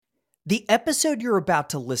The episode you're about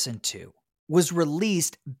to listen to was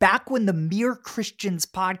released back when the Mere Christians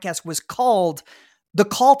podcast was called The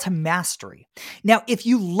Call to Mastery. Now, if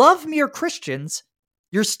you love Mere Christians,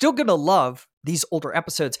 you're still going to love these older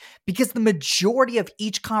episodes because the majority of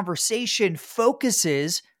each conversation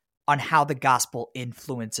focuses on how the gospel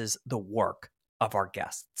influences the work of our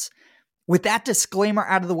guests. With that disclaimer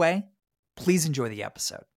out of the way, please enjoy the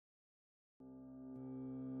episode.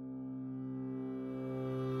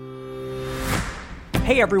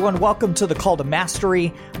 Hey everyone, welcome to The Call to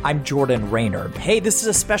Mastery. I'm Jordan Rayner. Hey, this is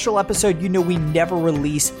a special episode. You know we never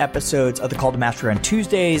release episodes of The Call to Mastery on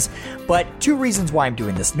Tuesdays, but two reasons why I'm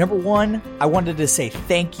doing this. Number one, I wanted to say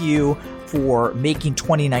thank you for making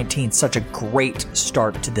 2019 such a great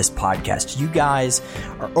start to this podcast. You guys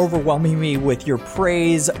are overwhelming me with your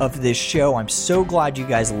praise of this show. I'm so glad you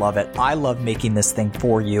guys love it. I love making this thing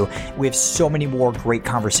for you. We have so many more great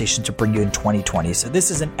conversations to bring you in 2020. So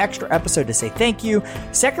this is an extra episode to say thank you.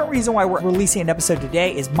 Second reason why we're releasing an episode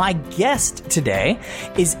today is my guest today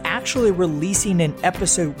is actually releasing an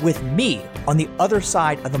episode with me on the other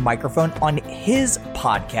side of the microphone on his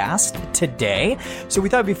podcast today. So we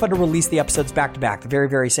thought it'd be fun to release the episodes back to back the very,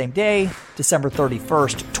 very same day, December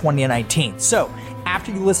 31st, 2019. So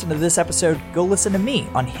after you listen to this episode, go listen to me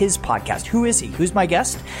on his podcast. Who is he? Who's my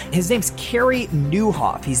guest? His name's Carey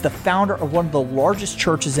Nieuwhof. He's the founder of one of the largest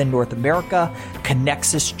churches in North America,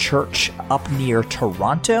 Connexus Church up near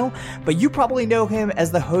Toronto. But you probably know him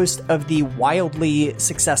as the host of the wildly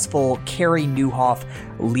successful Carey Nieuwhof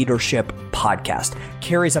Leadership Podcast.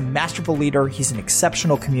 Carey's a masterful leader. He's an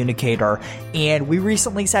exceptional communicator. And we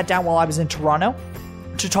recently sat down while I was in Toronto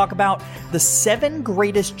to talk about the 7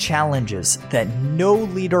 greatest challenges that no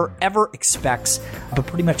leader ever expects, but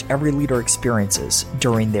pretty much every leader experiences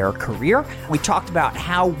during their career. We talked about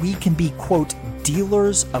how we can be, quote,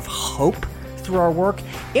 dealers of hope through our work.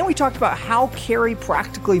 And we talked about how Carey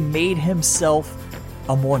practically made himself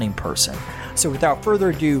a morning person. So without further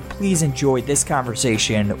ado, please enjoy this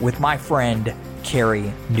conversation with my friend,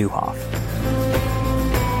 Carey Nieuwhof.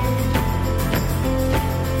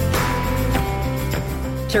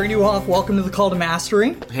 Carey Nieuwhof, welcome to The Call to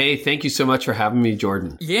Mastery. Hey, thank you so much for having me,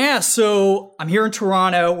 Jordan. Yeah, so I'm here in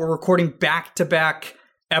Toronto. We're recording back-to-back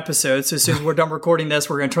episodes. So as soon as we're done recording this,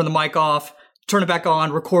 we're going to turn the mic off, turn it back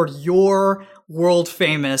on, record your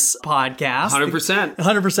world-famous podcast. 100%.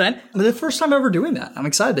 100%. The first time ever doing that. I'm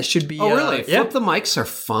excited. This should be... Oh, really? Yeah. Flip the mics are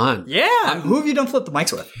fun. Yeah. Who have you done flip the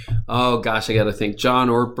mics with? Oh, gosh, I got to think. John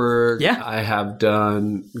Ortberg. Yeah. I have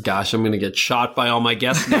done... Gosh, I'm going to get shot by all my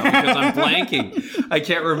guests now because I'm blanking. I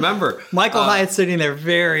can't remember. Michael Hyatt's sitting there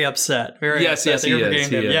very upset. Very upset. Yes,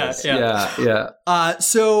 he is. Yeah.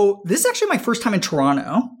 So this is actually my first time in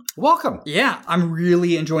Toronto. Welcome. Yeah, I'm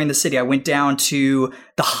really enjoying the city. I went down to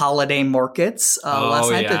the holiday markets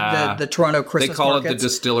last night, the Toronto Christmas markets. They call it the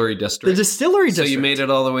Distillery District. The Distillery District. So you made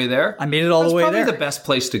it all the way there? I made it all the way there. That's probably the best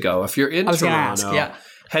place to go. If you're in Toronto,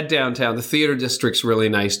 head downtown. The Theatre District's really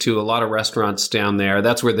nice, too. A lot of restaurants down there.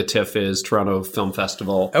 That's where the TIFF is, Toronto Film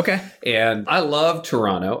Festival. Okay. And I love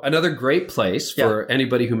Toronto. Another great place for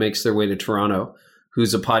anybody who makes their way to Toronto,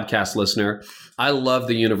 who's a podcast listener. I love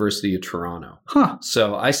the University of Toronto. Huh.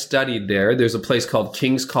 So I studied there. There's a place called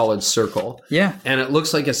King's College Circle. Yeah. And it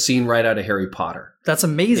looks like a scene right out of Harry Potter. That's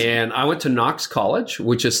amazing. And I went to Knox College,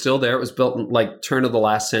 which is still there. It was built in like turn of the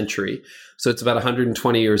last century. So it's about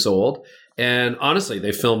 120 years old. And honestly,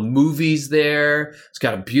 they film movies there. It's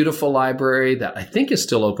got a beautiful library that I think is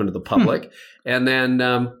still open to the public. And then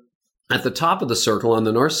at the top of the circle on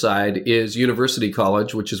the north side is University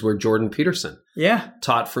College, which is where Jordan Peterson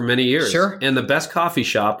taught for many years. Sure. And the best coffee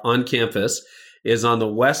shop on campus is on the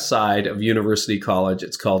west side of University College.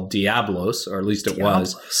 It's called Diablos, or at least it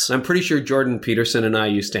was. I'm pretty sure Jordan Peterson and I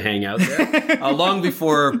used to hang out there long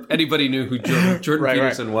before anybody knew who Jordan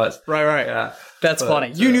Peterson was. Right. Yeah. That's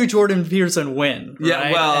funny. You knew Jordan Peterson when, right?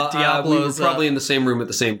 Yeah, well, at Diablo's, we were probably in the same room at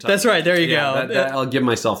the same time. That's right. There you go. I'll give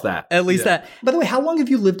myself that. At least that. By the way, how long have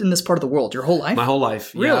you lived in this part of the world? Your whole life? My whole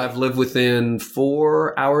life. Really? Yeah, I've lived within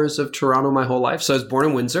 4 hours of Toronto my whole life. So I was born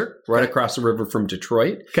in Windsor, right across the river from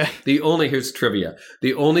Detroit. Okay. Here's trivia.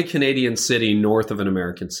 The only Canadian city north of an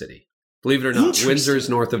American city. Believe it or not,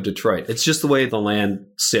 Windsor's north of Detroit. It's just the way the land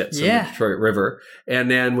sits in the Detroit River.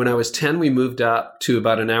 And then when I was 10, we moved up to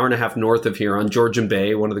about an hour and a half north of here on Georgian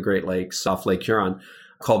Bay, one of the Great Lakes, off Lake Huron,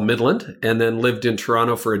 called Midland, and then lived in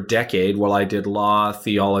Toronto for a decade while I did law,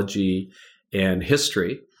 theology, and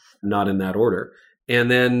history, not in that order.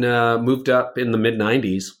 And then moved up in the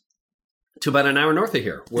mid-90s to about an hour north of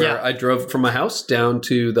here, where I drove from my house down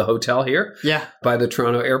to the hotel here by the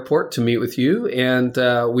Toronto airport to meet with you. And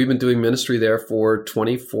we've been doing ministry there for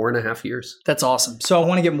 24 and a half years. That's awesome. So I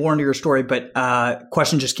want to get more into your story, but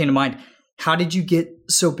question just came to mind. How did you get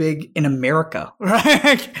so big in America?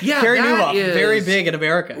 Carey Nieuwhof, very big in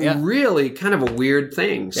America. Really kind of a weird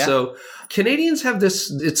thing. Yeah. So Canadians have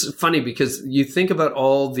this, it's funny because you think about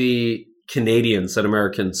all the Canadians that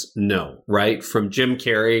Americans know, right? From Jim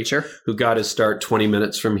Carey, who got his start 20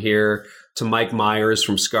 minutes from here, to Mike Myers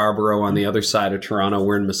from Scarborough on the other side of Toronto.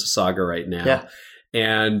 We're in Mississauga right now. Yeah.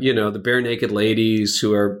 And, you know, the Bare Naked Ladies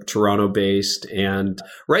who are Toronto based, and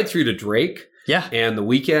right through to Drake. Yeah. And The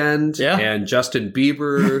Weeknd. Yeah. And Justin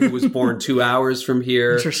Bieber, who was born 2 hours from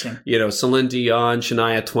here. Interesting. You know, Celine Dion,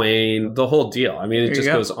 Shania Twain, the whole deal. I mean, it just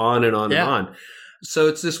goes on and on and on. So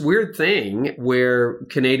it's this weird thing where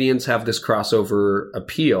Canadians have this crossover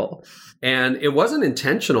appeal. And it wasn't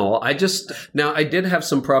intentional. I did have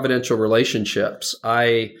some providential relationships.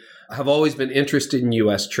 I have always been interested in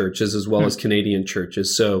U.S. churches as well as Canadian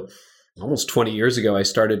churches. So almost 20 years ago, I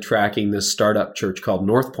started tracking this startup church called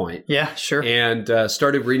North Point. Yeah, sure. And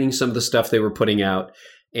started reading some of the stuff they were putting out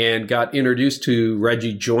and got introduced to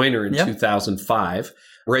Reggie Joyner in 2005.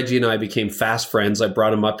 Reggie and I became fast friends. I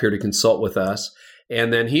brought him up here to consult with us.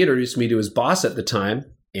 And then he introduced me to his boss at the time,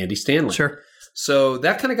 Andy Stanley. Sure. So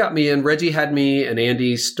that kind of got me in. Reggie had me, and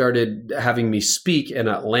Andy started having me speak in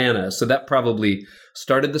Atlanta. So that probably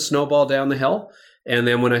started the snowball down the hill. And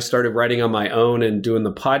then when I started writing on my own and doing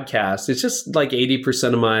the podcast, it's just like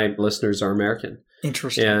 80% of my listeners are American.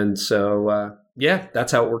 Interesting. And so,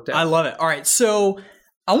 that's how it worked out. I love it. All right. So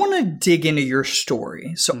I want to dig into your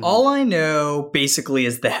story. So all I know basically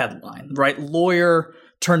is the headline, right? Lawyer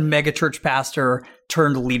turned megachurch pastor,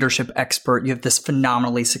 turned leadership expert. You have this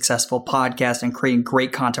phenomenally successful podcast and creating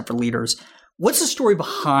great content for leaders. What's the story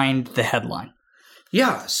behind the headline?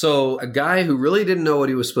 Yeah. So a guy who really didn't know what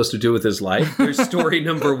he was supposed to do with his life. There's story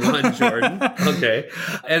number one, Jordan. Okay.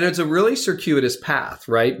 And it's a really circuitous path,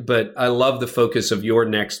 right? But I love the focus of your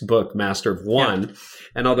next book, Master of One. Yeah.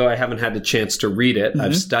 And although I haven't had the chance to read it,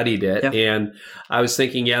 I've studied it. Yeah. And I was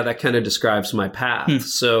thinking, that kind of describes my path.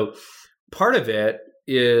 So part of it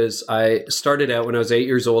is I started out when I was 8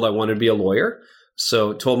 years old, I wanted to be a lawyer.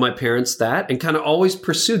 So told my parents that and kind of always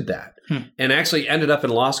pursued that. And actually ended up in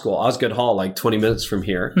law school, Osgoode Hall, like 20 minutes from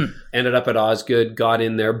here. Ended up at Osgoode, got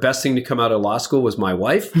in there. Best thing to come out of law school was my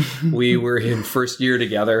wife. We were in first year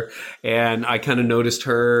together, and I kind of noticed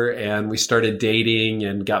her, and we started dating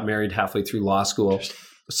and got married halfway through law school.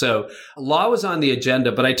 So law was on the agenda,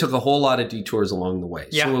 but I took a whole lot of detours along the way.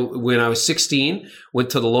 Yeah. So when I was 16, went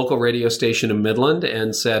to the local radio station in Midland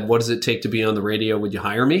and said, what does it take to be on the radio? Would you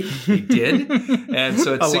hire me? They did. And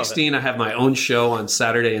so at 16, I have my own show on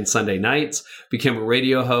Saturday and Sunday nights, became a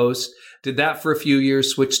radio host. Did that for a few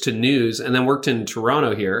years, switched to news, and then worked in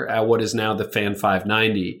Toronto here at what is now the Fan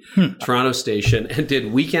 590 Toronto station, and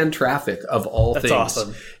did weekend traffic of all things. That's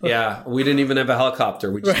awesome. Yeah, we didn't even have a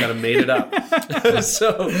helicopter. We just kind of made it up.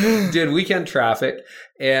 So did weekend traffic,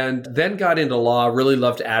 and then got into law, really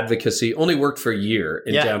loved advocacy, only worked for a year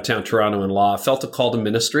in downtown Toronto in law, felt a call to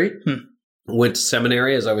ministry, went to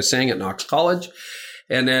seminary, as I was saying, at Knox College.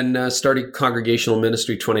 And then started congregational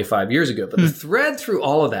ministry 25 years ago. But the thread through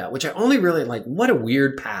all of that, which I only really like, what a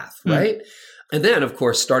weird path, right? And then, of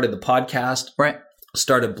course, started the podcast,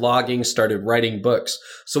 started blogging, started writing books.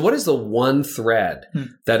 So what is the one thread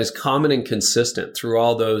that is common and consistent through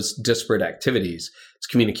all those disparate activities? It's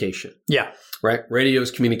communication. Yeah. Right? Radio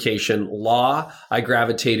is communication. Law, I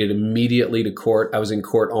gravitated immediately to court. I was in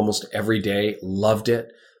court almost every day. Loved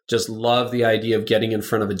it. Just love the idea of getting in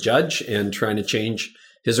front of a judge and trying to change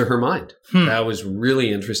his or her mind. That was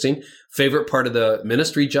really interesting. Favorite part of the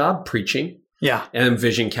ministry job, preaching. Yeah. And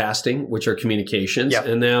vision casting, which are communications. Yep.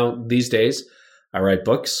 And now these days, I write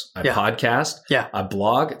books, I podcast, I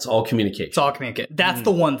blog. It's all communication. It's all communication. That's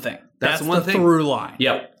the one thing. That's the one thing. Through line.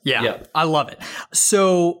 Yep. Yeah. Yep. I love it.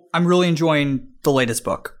 So I'm really enjoying the latest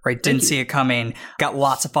book, right? Didn't see it coming. Got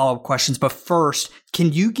lots of follow-up questions. But first,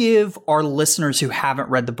 can you give our listeners who haven't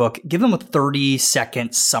read the book, give them a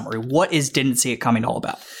 30-second summary? What is Didn't See It Coming all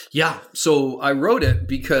about? Yeah. So I wrote it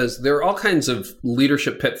because there are all kinds of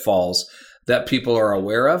leadership pitfalls that people are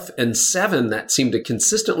aware of, and 7 that seem to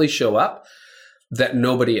consistently show up that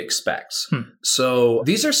nobody expects. So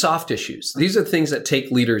these are soft issues. These are things that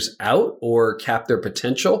take leaders out or cap their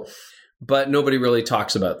potential, but nobody really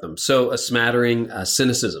talks about them. So a smattering,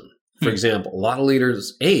 cynicism, for example. A lot of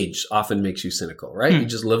leaders' age often makes you cynical, right? You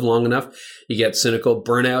just live long enough, you get cynical.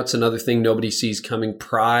 Burnout's another thing nobody sees coming.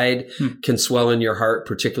 Pride can swell in your heart,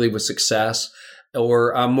 particularly with success,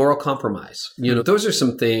 or moral compromise. You know, those are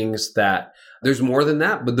some things that There's more than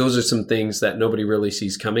that, but those are some things that nobody really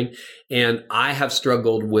sees coming. And I have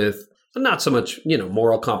struggled with not so much,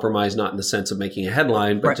 moral compromise, not in the sense of making a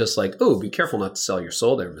headline, but just like, oh, be careful not to sell your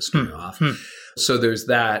soul there, Mr. Nieuwhof. So there's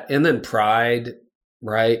that. And then pride,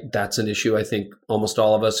 right? That's an issue I think almost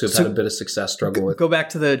all of us who've had a bit of success struggle with. Go back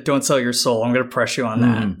to the don't sell your soul. I'm going to press you on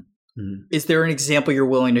that. Is there an example you're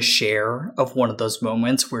willing to share of one of those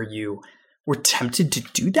moments where you were tempted to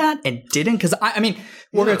do that and didn't? Because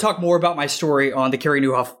we're going to talk more about my story on the Carey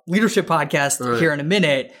Nieuwhof Leadership Podcast here in a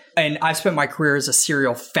minute. And I've spent my career as a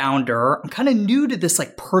serial founder. I'm kind of new to this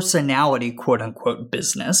like personality, quote unquote,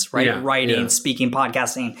 business, right? Yeah, Writing, speaking,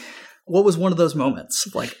 podcasting. What was one of those moments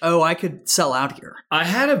of like, oh, I could sell out here? I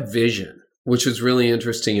had a vision, which was really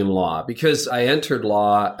interesting in law because I entered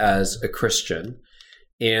law as a Christian.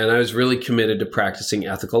 And I was really committed to practicing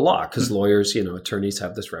ethical law because lawyers, attorneys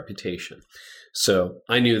have this reputation. So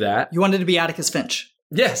I knew that. You wanted to be Atticus Finch.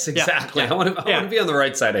 Yes, exactly. I want to be on the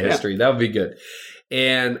right side of history. That would be good.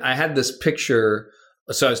 And I had this picture.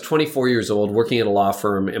 So I was 24 years old working at a law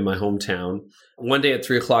firm in my hometown. One day at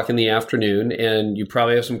 3:00 in the afternoon, and you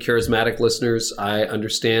probably have some charismatic listeners. I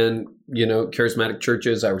understand, charismatic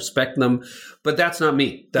churches. I respect them, but that's not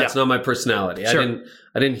me. That's not my personality. Sure.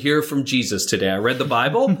 I didn't hear from Jesus today. I read the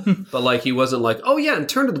Bible, but he wasn't like, oh yeah, and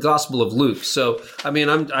turn to the Gospel of Luke. So,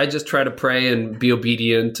 I just try to pray and be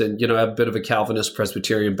obedient and, have a bit of a Calvinist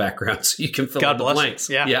Presbyterian background so you can fill in the blanks.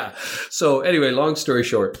 Yeah. So anyway, long story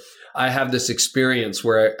short, I have this experience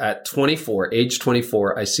where at age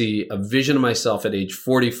 24, I see a vision of myself at age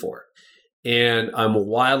 44. And I'm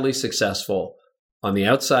wildly successful on the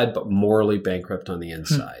outside, but morally bankrupt on the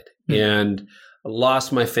inside. And I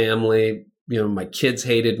lost my family. My kids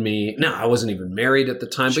hated me. No, I wasn't even married at the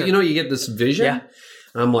time. But, you get this vision. Yeah.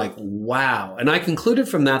 And I'm like, wow. And I concluded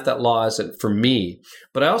from that law isn't for me.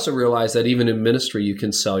 But I also realized that even in ministry, you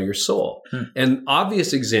can sell your soul. And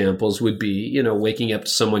obvious examples would be, waking up to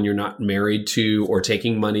someone you're not married to or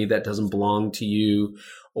taking money that doesn't belong to you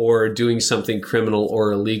or doing something criminal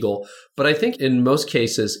or illegal. But I think in most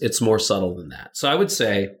cases, it's more subtle than that. So I would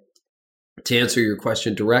say, to answer your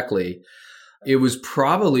question directly, it was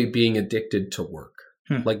probably being addicted to work.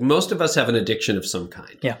 Like most of us have an addiction of some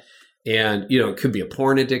kind. Yeah. And, it could be a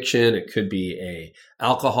porn addiction. It could be a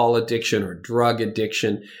alcohol addiction or drug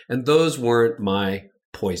addiction. And those weren't my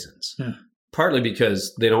poisons. Partly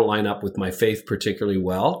because they don't line up with my faith particularly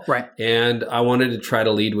well. Right. And I wanted to try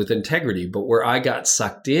to lead with integrity. But where I got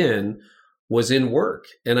sucked in was in work.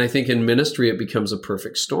 And I think in ministry, it becomes a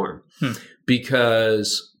perfect storm.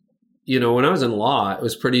 Because when I was in law, it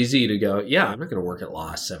was pretty easy to go, yeah, I'm not going to work at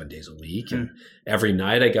law 7 days a week. And every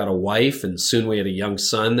night I got a wife, and soon we had a young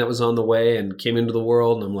son that was on the way and came into the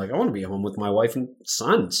world. And I'm like, I want to be home with my wife and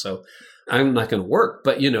son. So I'm not going to work.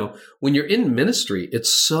 But, when you're in ministry,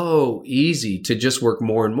 it's so easy to just work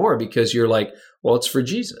more and more because you're like, well, it's for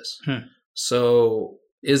Jesus. So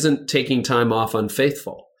isn't taking time off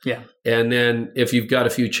unfaithful? Yeah. And then if you've got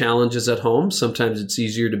a few challenges at home, sometimes it's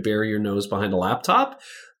easier to bury your nose behind a laptop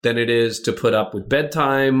than it is to put up with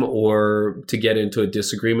bedtime or to get into a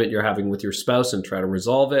disagreement you're having with your spouse and try to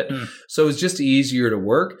resolve it. So it's just easier to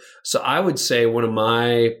work. So I would say one of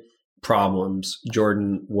my problems,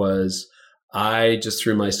 Jordan, was I just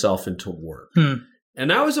threw myself into work. And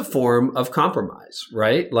that was a form of compromise,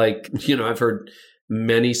 right? I've heard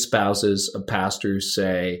many spouses of pastors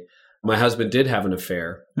say, my husband did have an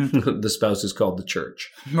affair. The spouse is called the church.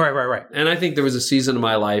 Right. And I think there was a season of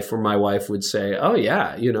my life where my wife would say, oh,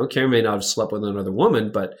 yeah, Carey may not have slept with another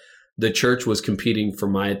woman, but the church was competing for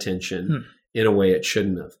my attention in a way it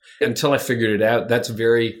shouldn't have. Until I figured it out, that's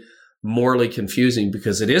very morally confusing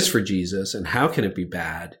because it is for Jesus. And how can it be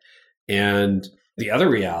bad? And the other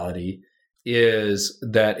reality is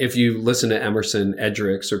that if you listen to Emerson,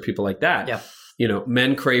 Edricks, or people like that,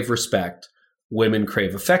 men crave respect. Women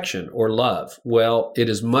crave affection or love. Well, it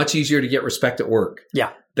is much easier to get respect at work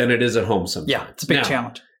than it is at home sometimes. Yeah, it's a big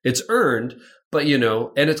challenge. It's earned, but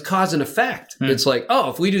and it's cause and effect. It's like, oh,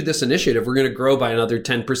 if we do this initiative, we're going to grow by another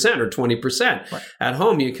 10% or 20%. Right. At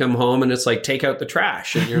home, you come home and it's like, take out the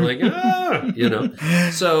trash. And you're like,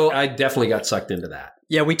 So I definitely got sucked into that.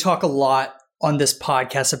 Yeah, we talk a lot on this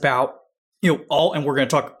podcast about, and we're going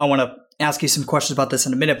to talk, I want to ask you some questions about this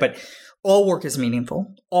in a minute, but all work is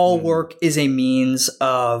meaningful. All work is a means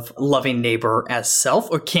of loving neighbor as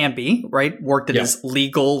self, or can be, right? Work that is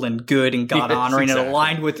legal and good and God-honoring and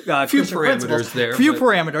aligned with few parameters there. Few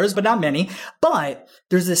parameters, but not many. But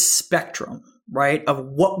there's this spectrum, right, of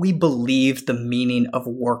what we believe the meaning of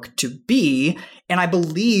work to be. And I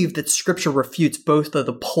believe that scripture refutes both of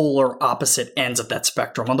the polar opposite ends of that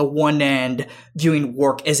spectrum. On the one end, viewing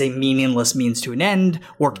work as a meaningless means to an end.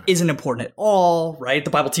 Work isn't important at all, right?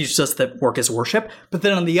 The Bible teaches us that work is worship. But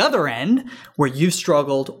then on the other end, where you've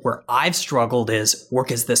struggled, where I've struggled, is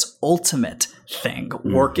work is this ultimate thing.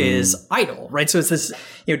 Work is idle, right? So it's this,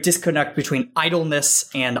 disconnect between idleness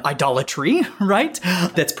and idolatry, right?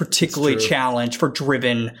 That's particularly challenged for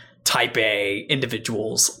driven type A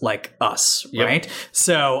individuals like us, right?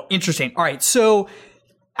 So interesting. All right. So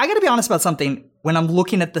I got to be honest about something. When I'm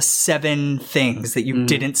looking at the 7 things that you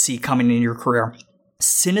didn't see coming in your career,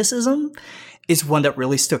 cynicism is one that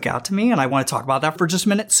really stuck out to me. And I want to talk about that for just a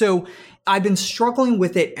minute. So I've been struggling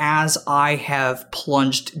with it as I have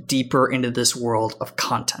plunged deeper into this world of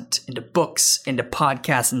content, into books, into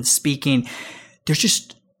podcasts and speaking. There's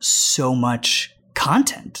just so much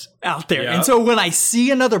content out there. And so when I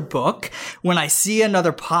see another book, when I see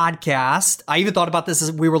another podcast, I even thought about this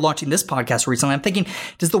as we were launching this podcast recently. I'm thinking,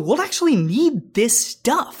 does the world actually need this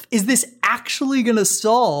stuff? Is this actually going to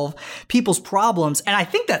solve people's problems? And I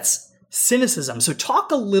think that's cynicism. So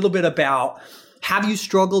talk a little bit about, have you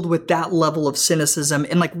struggled with that level of cynicism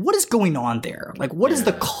and what is going on there? What is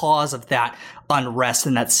the cause of that unrest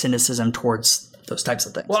and that cynicism towards those types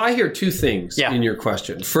of things? Well, I hear 2 things in your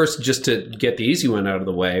question. First, just to get the easy one out of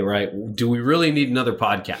the way, right? Do we really need another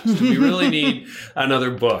podcast? Do we really need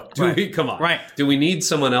another book? Come on. Right. Do we need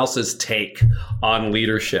someone else's take on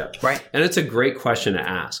leadership? Right. And it's a great question to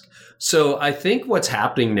ask. So I think what's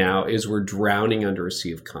happening now is we're drowning under a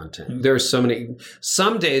sea of content. There are so many.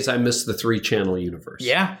 Some days I miss the 3-channel universe.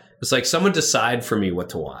 Yeah. It's like someone decide for me what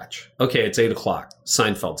to watch. Okay, it's 8 o'clock.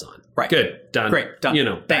 Seinfeld's on. Right. Good. Done. Great.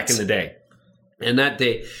 Done. Back in the day. And that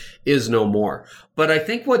day is no more. But I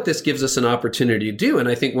think what this gives us an opportunity to do, and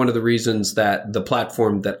I think one of the reasons that the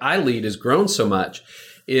platform that I lead has grown so much,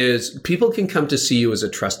 is people can come to see you as a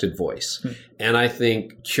trusted voice. And I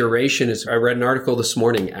think curation is, I read an article this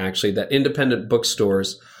morning actually that independent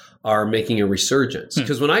bookstores are making a resurgence.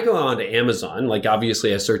 Because when I go on to Amazon,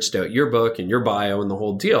 obviously I searched out your book and your bio and the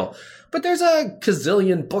whole deal, but there's a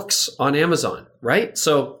gazillion books on Amazon, right?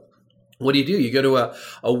 So what do? You go to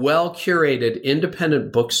a well-curated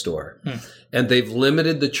independent bookstore and they've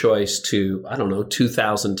limited the choice to,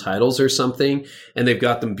 2,000 titles or something. And they've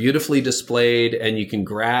got them beautifully displayed and you can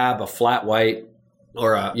grab a flat white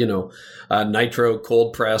or a nitro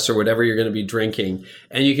cold press or whatever you're going to be drinking.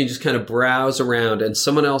 And you can just kind of browse around and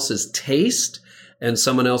someone else's taste and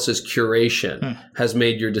someone else's curation has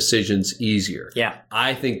made your decisions easier. Yeah.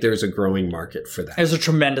 I think there's a growing market for that. There's a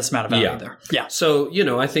tremendous amount of value there. Yeah. So,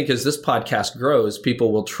 I think as this podcast grows,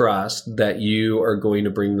 people will trust that you are going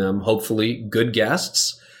to bring them, hopefully, good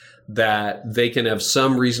guests, that they can have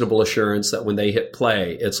some reasonable assurance that when they hit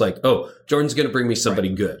play, it's like, oh, Jordan's going to bring me somebody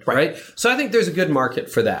good, right? So I think there's a good market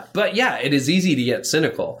for that. But yeah, it is easy to get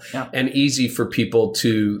cynical and easy for people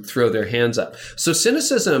to throw their hands up. So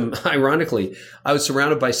cynicism, ironically, I was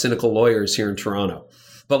surrounded by cynical lawyers here in Toronto.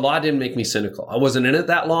 But law didn't make me cynical. I wasn't in it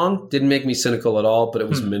that long, didn't make me cynical at all, but it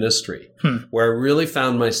was ministry where I really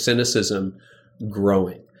found my cynicism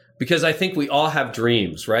growing. Because I think we all have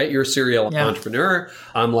dreams, right? You're a serial entrepreneur.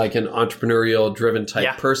 I'm like an entrepreneurial driven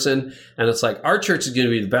type person. And it's like, our church is going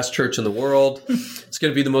to be the best church in the world. It's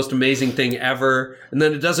going to be the most amazing thing ever. And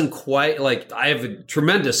then it doesn't quite I have a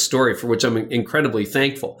tremendous story for which I'm incredibly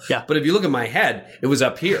thankful. Yeah. But if you look at my head, it was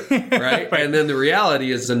up here, right? And then the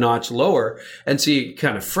reality is a notch lower. And so you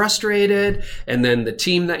kind of frustrated. And then the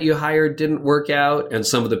team that you hired didn't work out. And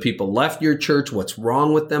some of the people left your church. What's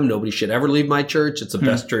wrong with them? Nobody should ever leave my church. It's the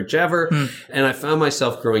best church ever. And I found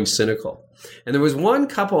myself growing cynical. And there was one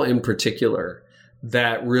couple in particular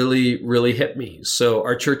that really, really hit me. So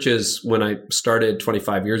our churches, when I started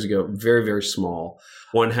 25 years ago, very, very small.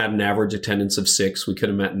 One had an average attendance of 6. We could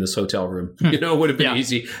have met in this hotel room. It would have been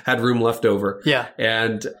easy, had room left over. Yeah.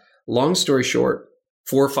 And long story short,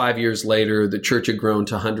 4 or 5 years later, the church had grown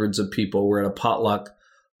to hundreds of people. We're at a potluck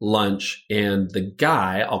lunch and the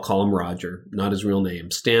guy, I'll call him Roger, not his real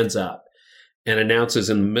name, stands up and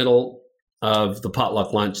announces in the middle of the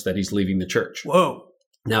potluck lunch that he's leaving the church. Whoa.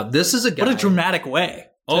 Now, this is a guy. What a dramatic way.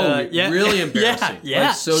 Really embarrassing.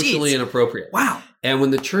 Socially inappropriate. Wow. And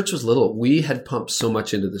when the church was little, we had pumped so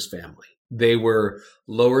much into this family. They were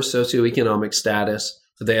lower socioeconomic status.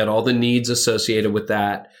 They had all the needs associated with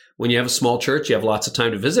that. When you have a small church, you have lots of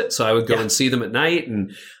time to visit. So I would go and see them at night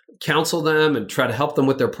and counsel them and try to help them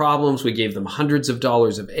with their problems. We gave them hundreds of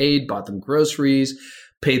dollars of aid, bought them groceries,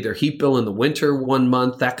 paid their heat bill in the winter 1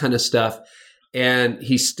 month, that kind of stuff. And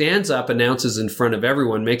he stands up, announces in front of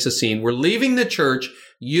everyone, makes a scene. We're leaving the church.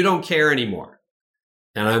 You don't care anymore.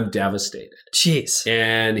 And I'm devastated. Jeez.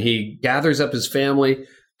 And he gathers up his family,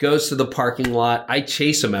 goes to the parking lot. I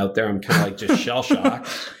chase him out there. I'm kind of like just shell-shocked.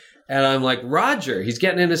 And I'm like, Roger, he's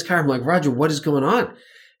getting in his car. I'm like, Roger, what is going on?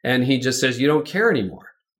 And he just says, you don't care anymore.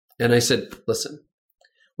 And I said, listen,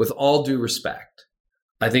 with all due respect,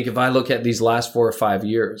 I think if I look at these last 4 or 5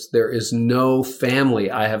 years, there is no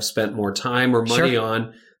family I have spent more time or money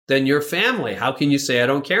on than your family. How can you say I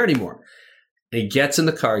don't care anymore? And he gets in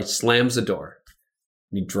the car, he slams the door,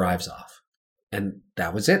 and he drives off. And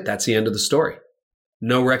that was it. That's the end of the story.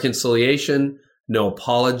 No reconciliation, no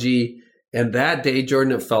apology. And that day,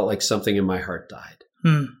 Jordan, it felt like something in my heart died.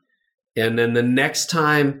 And then the next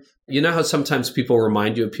time, you know how sometimes people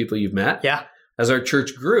remind you of people you've met? Yeah. As our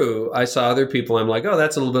church grew, I saw other people. I'm like, oh,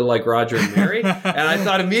 that's a little bit like Roger and Mary. And I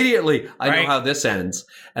thought immediately, I know how this ends.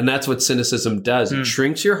 And that's what cynicism does. It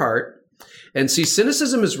shrinks your heart. And see,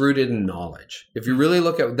 cynicism is rooted in knowledge. If you really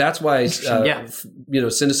look at, that's why,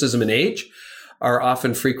 cynicism and age are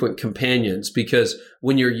often frequent companions, because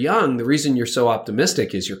when you're young, the reason you're so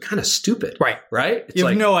optimistic is you're kind of stupid. Right? It's you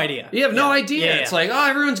have no idea. You have no idea. It's like, oh,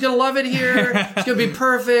 everyone's going to love it here. It's going to be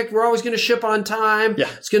perfect. We're always going to ship on time.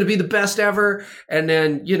 It's going to be the best ever. And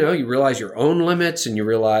then, you realize your own limits, and you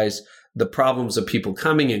realize the problems of people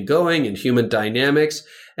coming and going and human dynamics.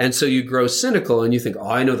 And so you grow cynical and you think, oh,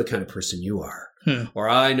 I know the kind of person you are. Or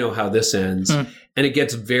I know how this ends. And it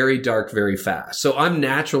gets very dark very fast. So I'm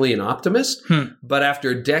naturally an optimist, but after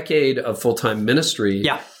a decade of full-time ministry,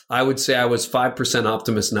 I would say I was 5%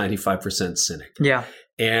 optimist, 95% cynic.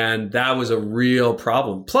 And that was a real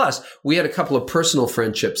problem. Plus, we had a couple of personal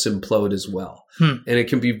friendships implode as well. And it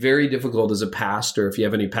can be very difficult as a pastor, if you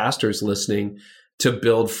have any pastors listening, to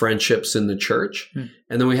build friendships in the church.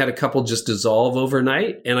 And then we had a couple just dissolve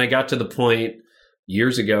overnight. And I got to the point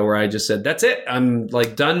years ago where I just said, that's it. I'm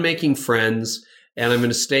like done making friends, and I'm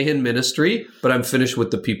going to stay in ministry, but I'm finished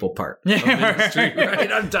with the people part of ministry,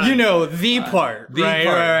 right? I'm done. The part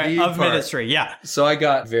of ministry. Yeah. So I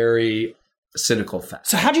got very cynical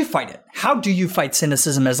fast. So how do you fight it? How do you fight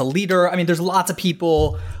cynicism as a leader? I mean, there's lots of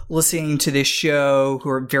people listening to this show who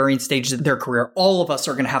are at varying stages of their career. All of us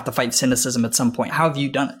are going to have to fight cynicism at some point. How have you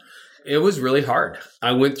done it? It was really hard.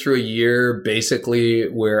 I went through a year basically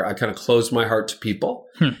where I kind of closed my heart to people.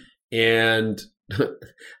 And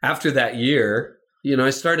after that year,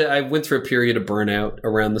 I went through a period of burnout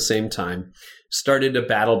around the same time, started to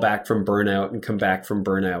battle back from burnout and come back from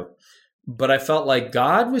burnout. But I felt like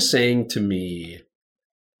God was saying to me,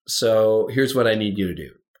 so here's what I need you to do.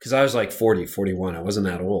 Because I was like 40, 41. I wasn't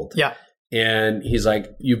that old. Yeah. And he's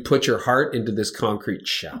like, you put your heart into this concrete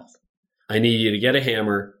shell. I need you to get a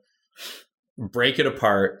hammer, break it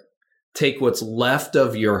apart, take what's left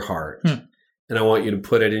of your heart, and I want you to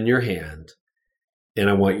put it in your hand, and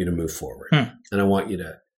I want you to move forward. And I want you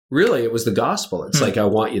to, really, it was the gospel. It's like, I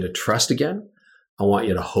want you to trust again. I want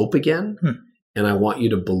you to hope again. And I want you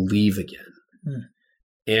to believe again.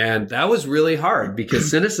 And that was really hard because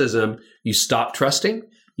cynicism, you stop trusting,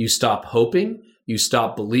 you stop hoping, you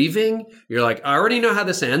stop believing. You're like, I already know how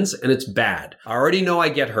this ends, and it's bad. I already know I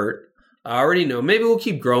get hurt. I already know. Maybe we'll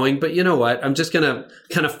keep growing, but you know what? I'm just going to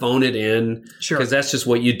kind of phone it in because that's just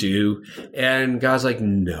what you do. And God's like,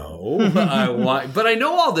 no, but I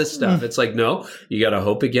know all this stuff. It's like, no, you got to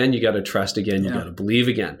hope again. You got to trust again. You got to believe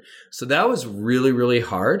again. So that was really, really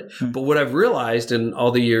hard. But what I've realized in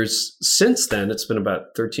all the years since then, it's been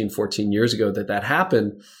about 13, 14 years ago that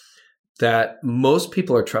happened, that most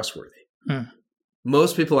people are trustworthy.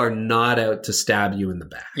 Most people are not out to stab you in the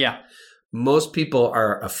back. Most people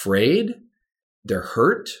are afraid, they're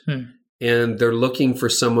hurt, and they're looking for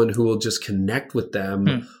someone who will just connect with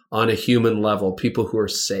them on a human level, people who are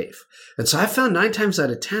safe. And so I found 9 times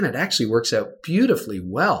out of 10, it actually works out beautifully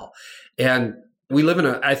well. And we live in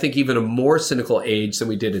I think even a more cynical age than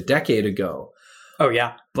we did a decade ago. Oh,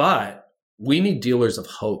 yeah. But we need dealers of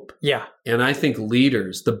hope. Yeah. And I think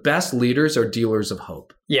the best leaders are dealers of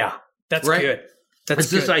hope. Yeah, that's good.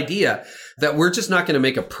 It's this idea that we're just not going to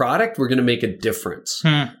make a product. We're going to make a difference.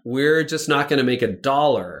 We're just not going to make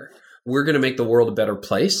 $1. We're going to make the world a better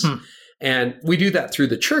place. And we do that through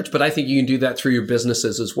the church, but I think you can do that through your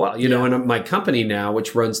businesses as well. In my company now,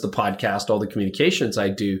 which runs the podcast, all the communications I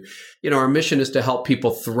do, our mission is to help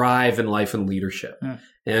people thrive in life and leadership.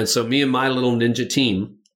 And so me and my little ninja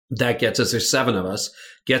team, that gets us, there's 7 of us,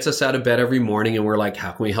 gets us out of bed every morning. And we're like,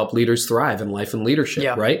 how can we help leaders thrive in life and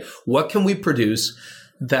leadership, right? What can we produce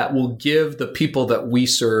that will give the people that we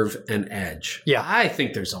serve an edge? I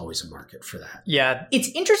think there's always a market for that. It's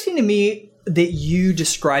interesting to me that you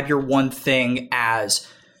describe your one thing as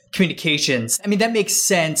communications. I mean, that makes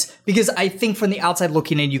sense because I think from the outside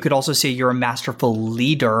looking in, you could also say you're a masterful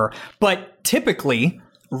leader, but typically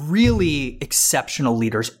really exceptional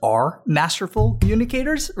leaders are masterful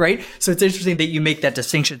communicators, right? So it's interesting that you make that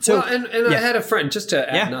distinction. So, I had a friend, just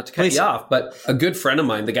to add, not to cut you off, but a good friend of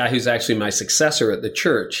mine, the guy who's actually my successor at the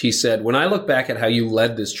church, he said, when I look back at how you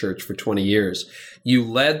led this church for 20 years, you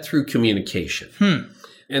led through communication.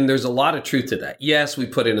 And there's a lot of truth to that. Yes, we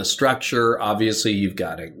put in a structure. Obviously, you've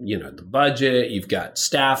got the budget, you've got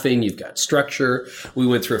staffing, you've got structure. We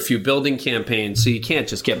went through a few building campaigns, so you can't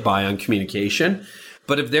just get by on communication.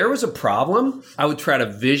 But if there was a problem, I would try to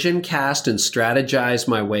vision cast and strategize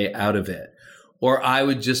my way out of it. Or I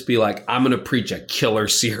would just be like, I'm going to preach a killer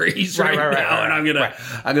series right now, and I'm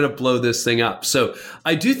going to blow this thing up. So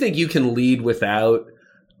I do think you can lead without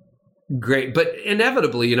great, but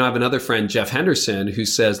inevitably, I have another friend, Jeff Henderson, who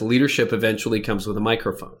says leadership eventually comes with a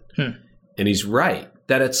microphone. And he's right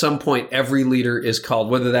that at some point, every leader is called,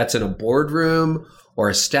 whether that's in a boardroom or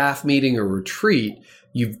a staff meeting or retreat,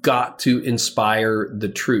 you've got to inspire the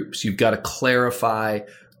troops. You've got to clarify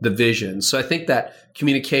the vision. So I think that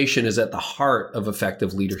communication is at the heart of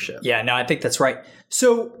effective leadership. Yeah, no, I think that's right.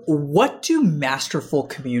 So what do masterful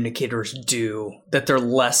communicators do that their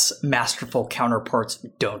less masterful counterparts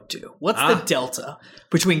don't do? What's the delta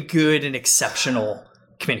between good and exceptional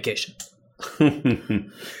communication?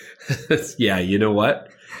 Yeah, you know what?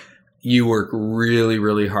 You work really,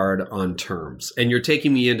 really hard on terms. And you're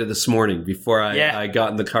taking me into this morning before I got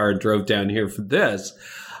in the car and drove down here for this.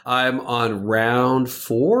 I'm on round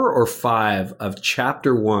 4 or 5 of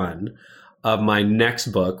chapter 1 of my next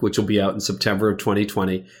book, which will be out in September of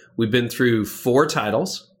 2020. We've been through 4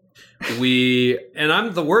 titles. And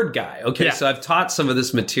I'm the word guy. Okay, so I've taught some of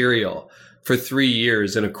this material for 3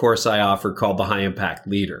 years in a course I offer called The High Impact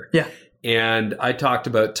Leader. Yeah. And I talked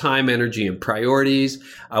about time, energy, and priorities.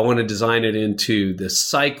 I want to design it into this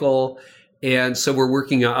cycle. And so we're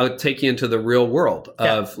working on, I'll take you into the real world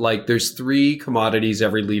of there's 3 commodities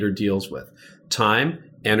every leader deals with: time,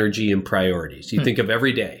 energy, and priorities. You think of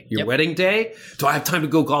every day. Your wedding day, do I have time to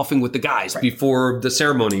go golfing with the guys before the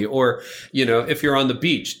ceremony? Or, if you're on the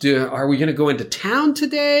beach, are we going to go into town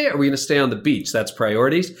today? Are we going to stay on the beach? That's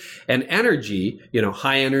priorities. And energy,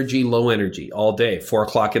 high energy, low energy all day. 4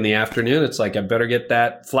 o'clock in the afternoon, it's like, I better get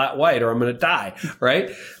that flat white or I'm going to die,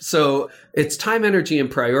 right? So it's time, energy,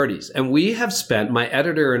 and priorities. And we have my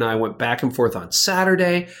editor and I went back and forth on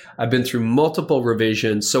Saturday. I've been through multiple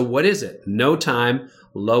revisions. So what is it? No time,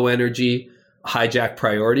 low energy, hijack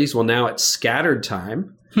priorities. Well, now it's scattered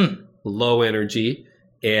time, low energy,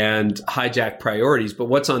 and hijack priorities. But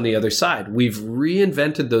what's on the other side? We've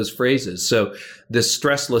reinvented those phrases. So this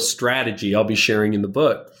stressless strategy I'll be sharing in the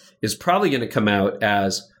book is probably going to come out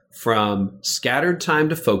as from scattered time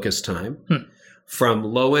to focus time, from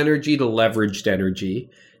low energy to leveraged energy,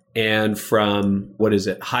 and from,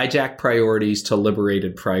 hijack priorities to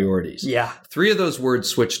liberated priorities. Yeah. 3 of those words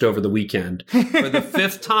switched over the weekend for the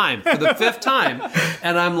 5th time.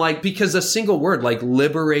 And I'm like, because a single word like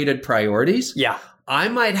liberated priorities, I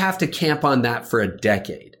might have to camp on that for a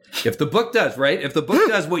decade. If the book does, right? If the book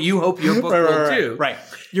does what you hope your book will do. Right.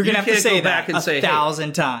 You're going to have to say that and say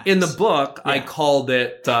 1,000 times. In the book, I called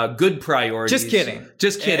it good priorities.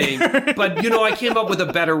 Just kidding. But, I came up with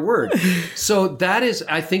a better word. So that is,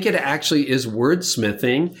 I think it actually is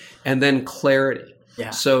wordsmithing and then clarity. Yeah.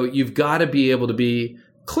 So you've got to be able to be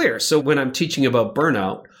clear. So when I'm teaching about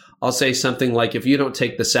burnout, I'll say something like, if you don't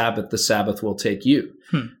take the Sabbath will take you.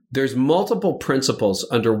 There's multiple principles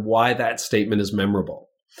under why that statement is memorable.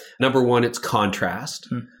 Number 1, it's contrast.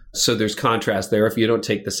 So there's contrast there. If you don't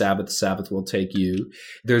take the Sabbath will take you.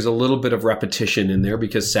 There's a little bit of repetition in there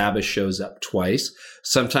because Sabbath shows up twice.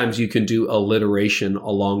 Sometimes you can do alliteration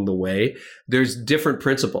along the way. There's different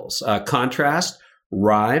principles. Contrast,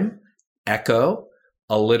 rhyme, echo,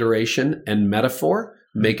 alliteration, and metaphor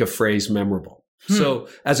make a phrase memorable. So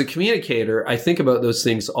as a communicator, I think about those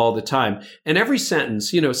things all the time. And every sentence,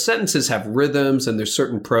 sentences have rhythms and there's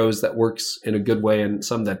certain prose that works in a good way and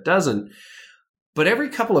some that doesn't. But every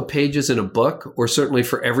couple of pages in a book, or certainly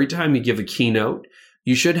for every time you give a keynote,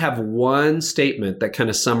 you should have one statement that kind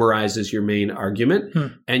of summarizes your main argument,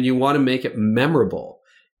 and you want to make it memorable.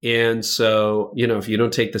 And so, if you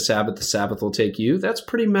don't take the Sabbath will take you. That's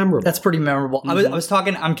pretty memorable.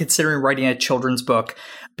 I'm considering writing a children's book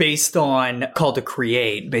called To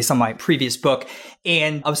Create, based on my previous book.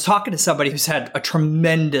 And I was talking to somebody who's had a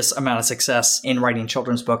tremendous amount of success in writing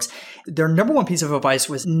children's books. Their number 1 piece of advice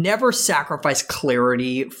was never sacrifice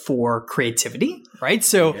clarity for creativity. right?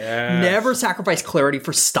 So never sacrifice clarity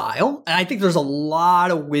for style. And I think there's a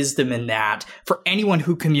lot of wisdom in that for anyone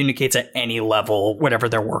who communicates at any level, whatever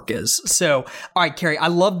their work is. So, all right, Carey, I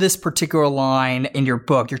love this particular line in your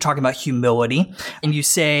book. You're talking about humility, and you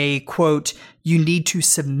say, quote, "You need to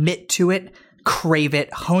submit to it, crave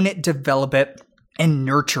it, hone it, develop it, and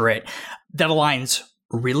nurture it." That aligns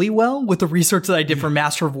really well with the research that I did for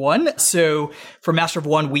Master of One. So for Master of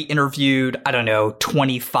One, we interviewed,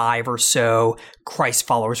 25 or so Christ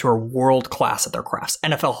followers who are world-class at their crafts.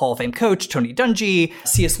 NFL Hall of Fame coach Tony Dungy,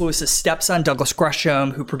 C.S. Lewis's stepson, Douglas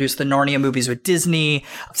Gresham, who produced the Narnia movies with Disney,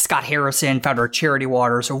 Scott Harrison, founder of Charity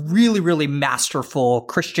Water. So really, really masterful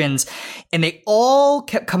Christians. And they all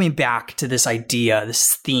kept coming back to this idea,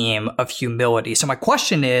 this theme of humility. So my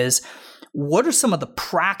question is, what are some of the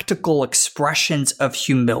practical expressions of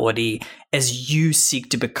humility as you seek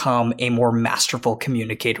to become a more masterful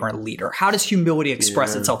communicator and leader? How does humility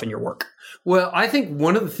express itself in your work? Well, I think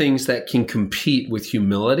one of the things that can compete with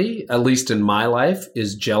humility, at least in my life,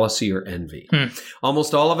 is jealousy or envy.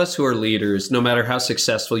 Almost all of us who are leaders, no matter how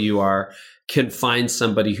successful you are, can find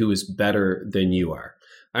somebody who is better than you are.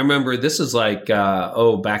 I remember this is like,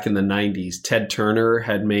 back in the 90s, Ted Turner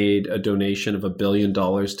had made a donation of $1 billion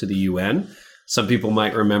to the UN. Some people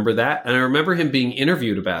might remember that. And I remember him being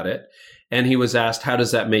interviewed about it. And he was asked, how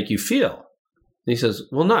does that make you feel? And he says,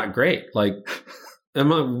 well, not great. Like,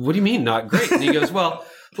 what do you mean not great? And he goes, well,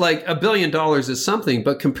 like $1 billion is something,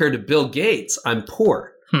 but compared to Bill Gates, I'm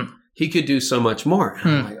poor. He could do so much more. And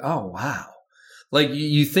I'm like, oh, wow. Like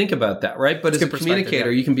you think about that, right? But as a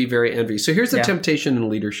communicator, you can be very envious. So here's the temptation in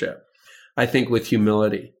leadership, I think, with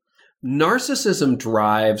humility. Narcissism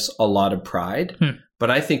drives a lot of pride,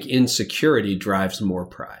 but I think insecurity drives more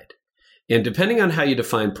pride. And depending on how you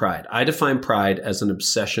define pride, I define pride as an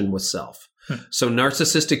obsession with self. So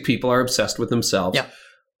narcissistic people are obsessed with themselves.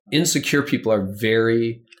 Insecure people are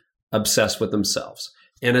very obsessed with themselves.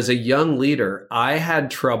 And as a young leader, I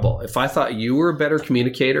had trouble. If I thought you were a better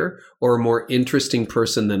communicator or a more interesting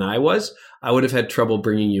person than I was, I would have had trouble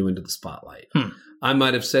bringing you into the spotlight. I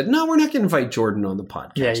might have said, no, we're not going to invite Jordan on the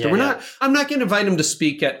podcast. I'm not going to invite him to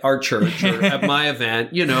speak at our church or at my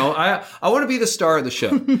event. You know, I want to be the star of the show.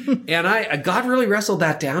 And God really wrestled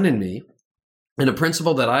that down in me. And a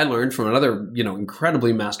principle that I learned from another,